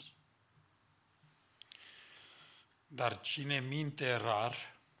mincinos. Dar cine minte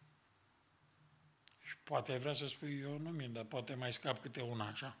rar, și poate vrea să spui, eu nu mint, dar poate mai scap câte una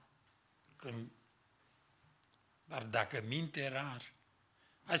așa. Dar dacă minte rar,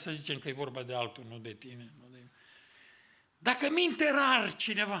 hai să zicem că e vorba de altul, nu de tine. Nu de... Dacă minte rar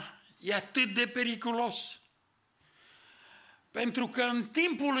cineva, e atât de periculos. Pentru că în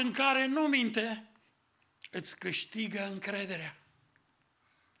timpul în care nu minte, îți câștigă încrederea.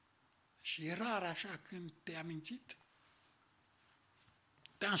 Și e rar așa când te-a mințit.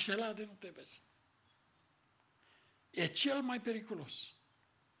 Te-a înșelat de nu te vezi. E cel mai periculos.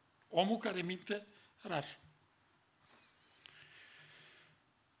 Omul care minte rar.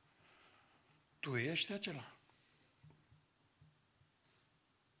 Tu ești acela.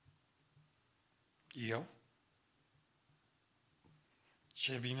 Eu?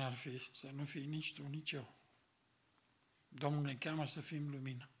 Ce bine ar fi să nu fii nici tu, nici eu. Domnul ne cheamă să fim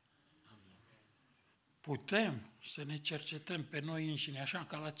lumină. Putem să ne cercetăm pe noi înșine, așa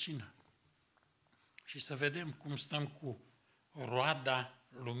ca la cină, și să vedem cum stăm cu roada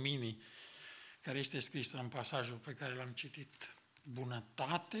luminii, care este scrisă în pasajul pe care l-am citit.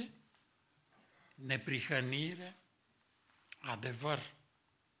 Bunătate, neprihănire, adevăr.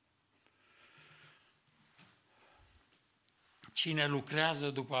 Cine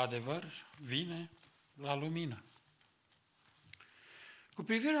lucrează după adevăr, vine la lumină. Cu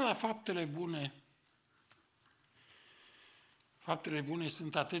privire la faptele bune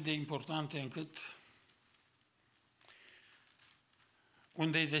sunt atât de importante încât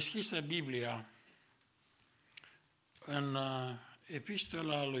unde e deschisă Biblia, în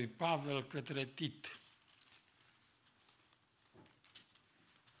epistola lui Pavel către Tit,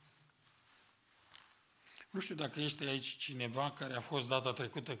 nu știu dacă este aici cineva care a fost data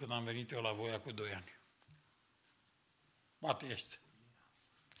trecută când am venit eu la voi cu 2 ani. Poate este.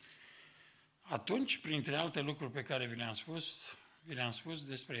 Atunci, printre alte lucruri pe care vi le-am spus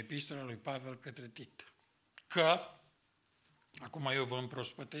despre epistola lui Pavel către Tit. Că, acum eu vă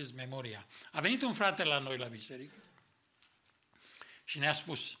împrospătez memoria, a venit un frate la noi la biserică și ne-a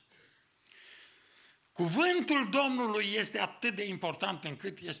spus: cuvântul Domnului este atât de important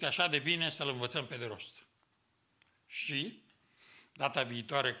încât este așa de bine să-l învățăm pe de rost. Și data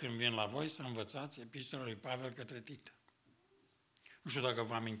viitoare când vin la voi să învățați epistola lui Pavel către Tit. Nu știu dacă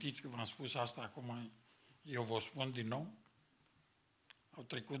vă amintiți că v-am spus asta acum, eu vă spun din nou. Au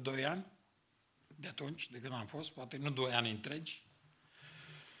trecut 2 ani de atunci, de când am fost, poate nu 2 ani întregi.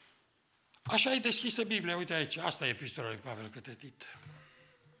 Așa e deschisă Biblia, uite aici, asta e epistola lui Pavel către Tit.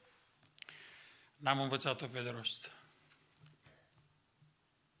 N-am învățat-o pe de rost.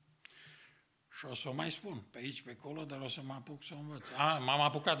 Și o să o mai spun, pe aici, pe acolo, dar o să mă apuc să o învăț. M-am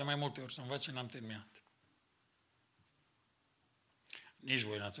apucat de mai multe ori să învăț și n-am terminat. Nici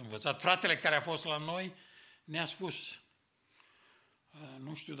voi n-ați învățat. Fratele care a fost la noi ne-a spus,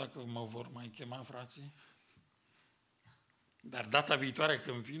 nu știu dacă mă vor mai chema frații, dar data viitoare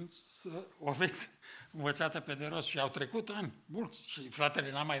când vin să o aveți învățată pe de rost. Și au trecut ani, mulți, și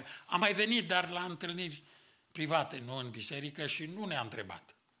fratele a mai venit, dar la întâlniri private, nu în biserică, și nu ne-a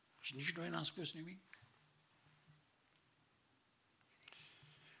întrebat. Și nici noi n-am spus nimic.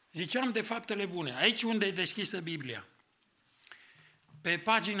 Ziceam de faptele bune. Aici unde e deschisă Biblia, pe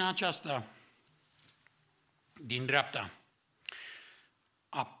pagina aceasta din dreapta,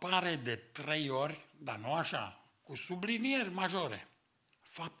 apare de 3 ori, dar nu așa, cu sublinieri majore,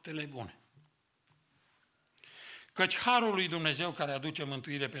 faptele bune. Căci harul lui Dumnezeu care aduce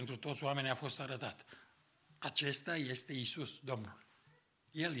mântuire pentru toți oamenii a fost arătat. Acesta este Iisus, Domnul.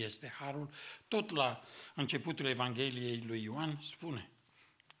 El este harul. Tot la începutul Evangheliei lui Ioan spune,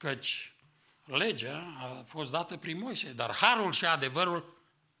 căci legea a fost dată prin Moise, dar harul și adevărul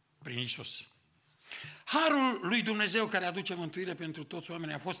prin Iisus. Harul lui Dumnezeu care aduce mântuire pentru toți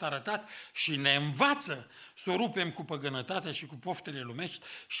oamenii a fost arătat și ne învață să o rupem cu păgânătatea și cu poftele lumești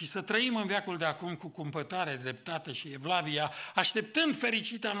și să trăim în veacul de acum cu cumpătare, dreptate și evlavia, așteptând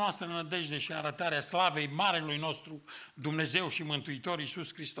fericita noastră nădejde și arătarea slavei marelui nostru Dumnezeu și Mântuitor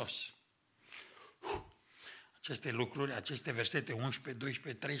Iisus Hristos. Aceste lucruri, aceste versete 11,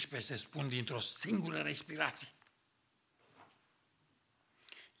 12, 13 se spun dintr-o singură respirație.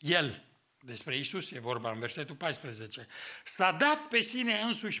 El, despre Iisus e vorba în versetul 14, s-a dat pe sine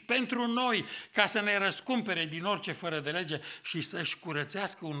însuși pentru noi ca să ne răscumpere din orice fără de lege și să-și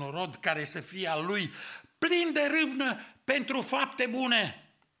curățească un rod care să fie al lui, plin de râvnă pentru fapte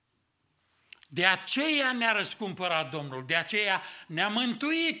bune. De aceea ne-a răscumpărat Domnul, de aceea ne-a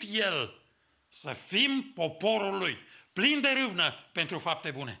mântuit El, să fim poporul Lui, plin de râvnă pentru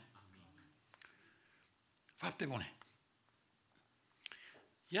fapte bune. Fapte bune.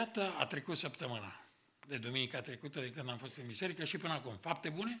 Iată, a trecut săptămâna de duminica trecută de când am fost în biserică și până acum. Fapte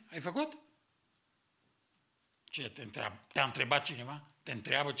bune? Ai făcut? Ce te întreabă? Te-a întrebat cineva? Te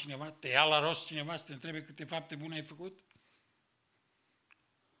întreabă cineva? Te ia la rost cineva să te întrebe câte fapte bune ai făcut?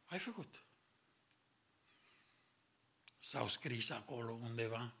 Ai făcut. S-au scris acolo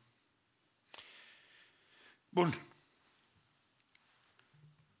undeva. Bun.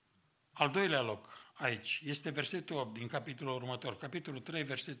 Al doilea loc aici este versetul 8 din capitolul următor, capitolul 3,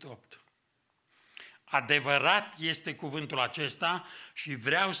 versetul 8. Adevărat este cuvântul acesta și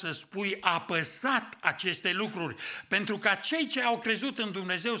vreau să spui apăsat aceste lucruri, pentru ca cei ce au crezut în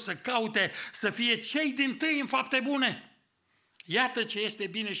Dumnezeu să caute să fie cei dintâi în fapte bune. Iată ce este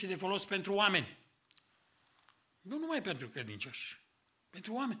bine și de folos pentru oameni. Nu numai pentru credincioși,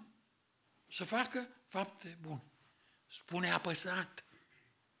 pentru oameni. Să facă fapte bune. Spune apăsat.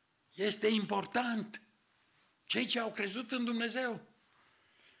 Este important. Cei ce au crezut în Dumnezeu.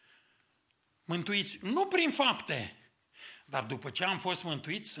 Mântuiți nu prin fapte, dar după ce am fost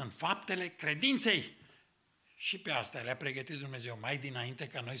mântuiți în faptele credinței. Și pe astea le-a pregătit Dumnezeu mai dinainte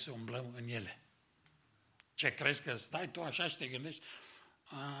ca noi să umblăm în ele. Ce crezi că stai tu așa și te gândești?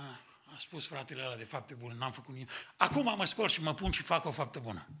 A spus fratele ăla de fapte bune, n-am făcut nimic. Acum mă scol și mă pun și fac o faptă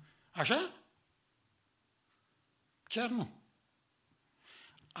bună. Așa? Chiar nu.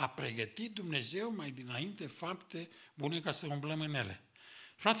 A pregătit Dumnezeu mai dinainte fapte bune ca să umblăm în ele.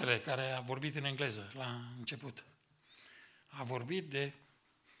 Fratele care a vorbit în engleză la început, a vorbit de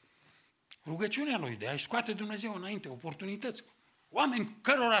rugăciunea lui, de a-i scoate Dumnezeu înainte oportunități, oameni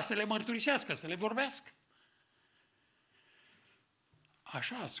cărora să le mărturisească, să le vorbească.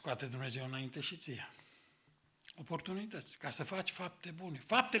 Așa scoate Dumnezeu înainte și ție. Oportunități, ca să faci fapte bune.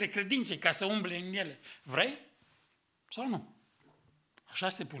 Faptele credinței, ca să umble în ele. Vrei sau nu? Așa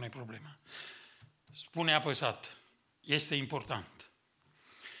se pune problema. Spune apăsat. Este important.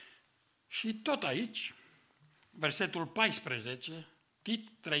 Și tot aici, versetul 14, Tit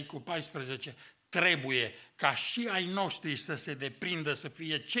 3:14, trebuie ca și ai noștri să se deprindă să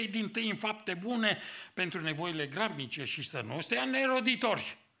fie cei dintâi în fapte bune pentru nevoile grabnice și să nu stea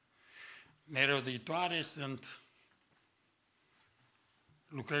neroditori. Neroditoare sunt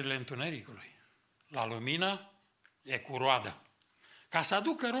lucrările întunericului. La lumină e cu roadă. Ca să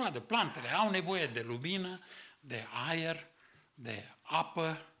aducă roadă, plantele au nevoie de lumină, de aer, de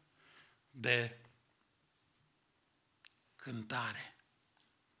apă, de cântare.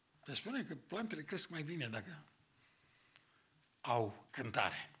 Se spune că plantele cresc mai bine dacă au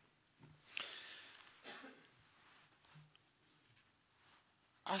cântare.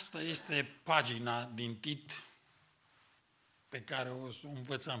 Asta este pagina din Tit pe care o să o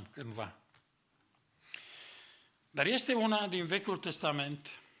învățăm cândva. Dar este una din Vechiul Testament,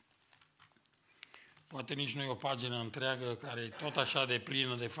 poate nici nu e o pagină întreagă, care e tot așa de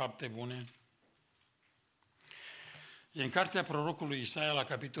plină de fapte bune. E în cartea prorocului Isaia, la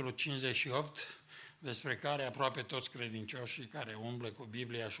capitolul 58, despre care aproape toți credincioșii care umblă cu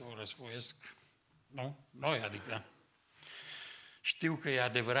Biblia și o răsfoiesc, nu? Noi, adică, știu că e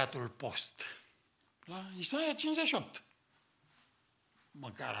adevăratul post. La Isaia 58.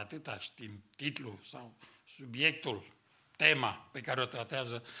 Măcar atâta știm titlul sau subiectul, tema pe care o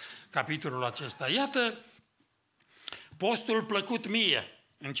tratează capitolul acesta. Iată postul plăcut mie.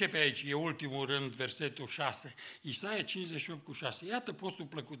 Începe aici, e ultimul rând, versetul 6. Isaia 58:6. Iată postul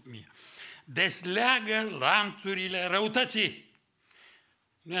plăcut mie. Desleagă lanțurile răutății.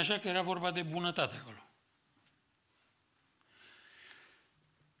 Nu e așa că era vorba de bunătate acolo?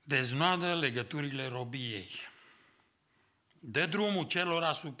 Deznoadă legăturile robiei. Dă drumul celor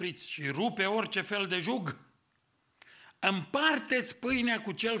asupriți și rupe orice fel de jug. Împarteți pâinea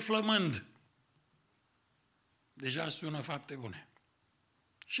cu cel flămând. Deja sună fapte bune.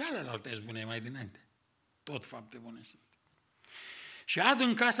 Și alelalte ești bune mai dinainte. Tot fapte bune sunt. Și adu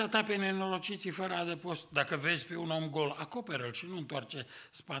în casa ta pe nenorociții fără adăpost. Dacă vezi pe un om gol, acoperă-l și nu întoarce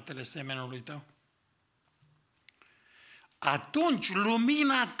spatele semenului tău. Atunci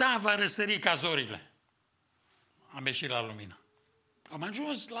lumina ta va răsări ca zorile. Am ieșit la lumină. Am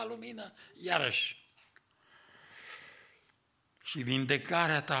ajuns la lumină iarăși. Și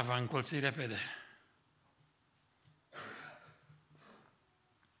vindecarea ta va încolți repede.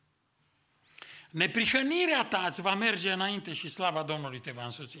 Neprihănirea ta îți va merge înainte și slava Domnului te va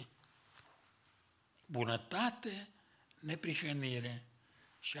însoți. Bunătate, neprihănire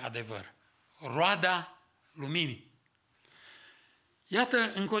și adevăr. Roada luminii.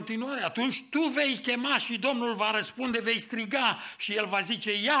 Iată, în continuare, atunci tu vei chema și Domnul va răspunde, vei striga și El va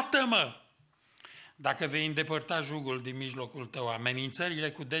zice, iată-mă! Dacă vei îndepărta jugul din mijlocul tău,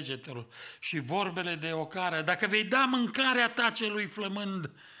 amenințările cu degetul și vorbele de ocară, dacă vei da mâncarea ta celui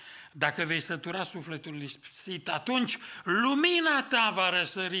flămând, dacă vei sătura sufletul lipsit, atunci lumina ta va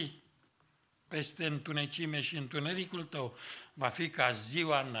răsări peste întunecime și întunericul tău va fi ca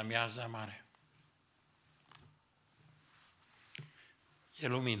ziua în amiaza mare. E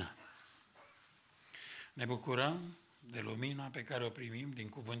lumină. Ne bucurăm de lumina pe care o primim din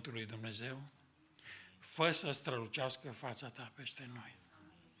cuvântul lui Dumnezeu. Fă să strălucească fața ta peste noi.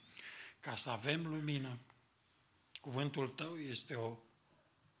 Ca să avem lumină, cuvântul tău este o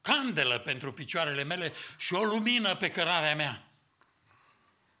candelă pentru picioarele mele și o lumină pe cărarea mea.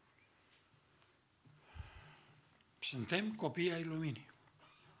 Suntem copii ai luminii.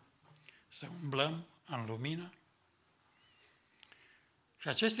 Să umblăm în lumină și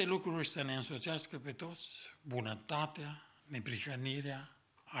aceste lucruri să ne însoțească pe toți, bunătatea, neprihănirea,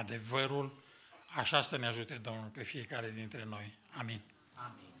 adevărul, așa să ne ajute Domnul pe fiecare dintre noi. Amin.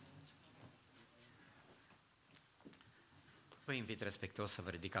 Amin. Vă invit respectuos să vă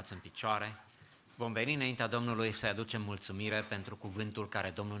ridicați în picioare. Vom veni înaintea Domnului să-i aducem mulțumire pentru cuvântul care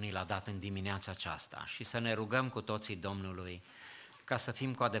Domnul ni l-a dat în dimineața aceasta și să ne rugăm cu toții Domnului ca să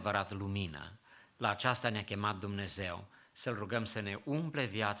fim cu adevărat lumină. La aceasta ne-a chemat Dumnezeu, să-L rugăm să ne umple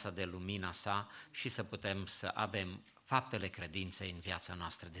viața de lumina sa și să putem să avem faptele credinței în viața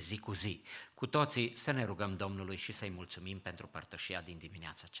noastră de zi cu zi. Cu toții să ne rugăm Domnului și să-i mulțumim pentru părtășia din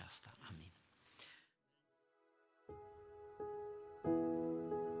dimineața aceasta. Amin.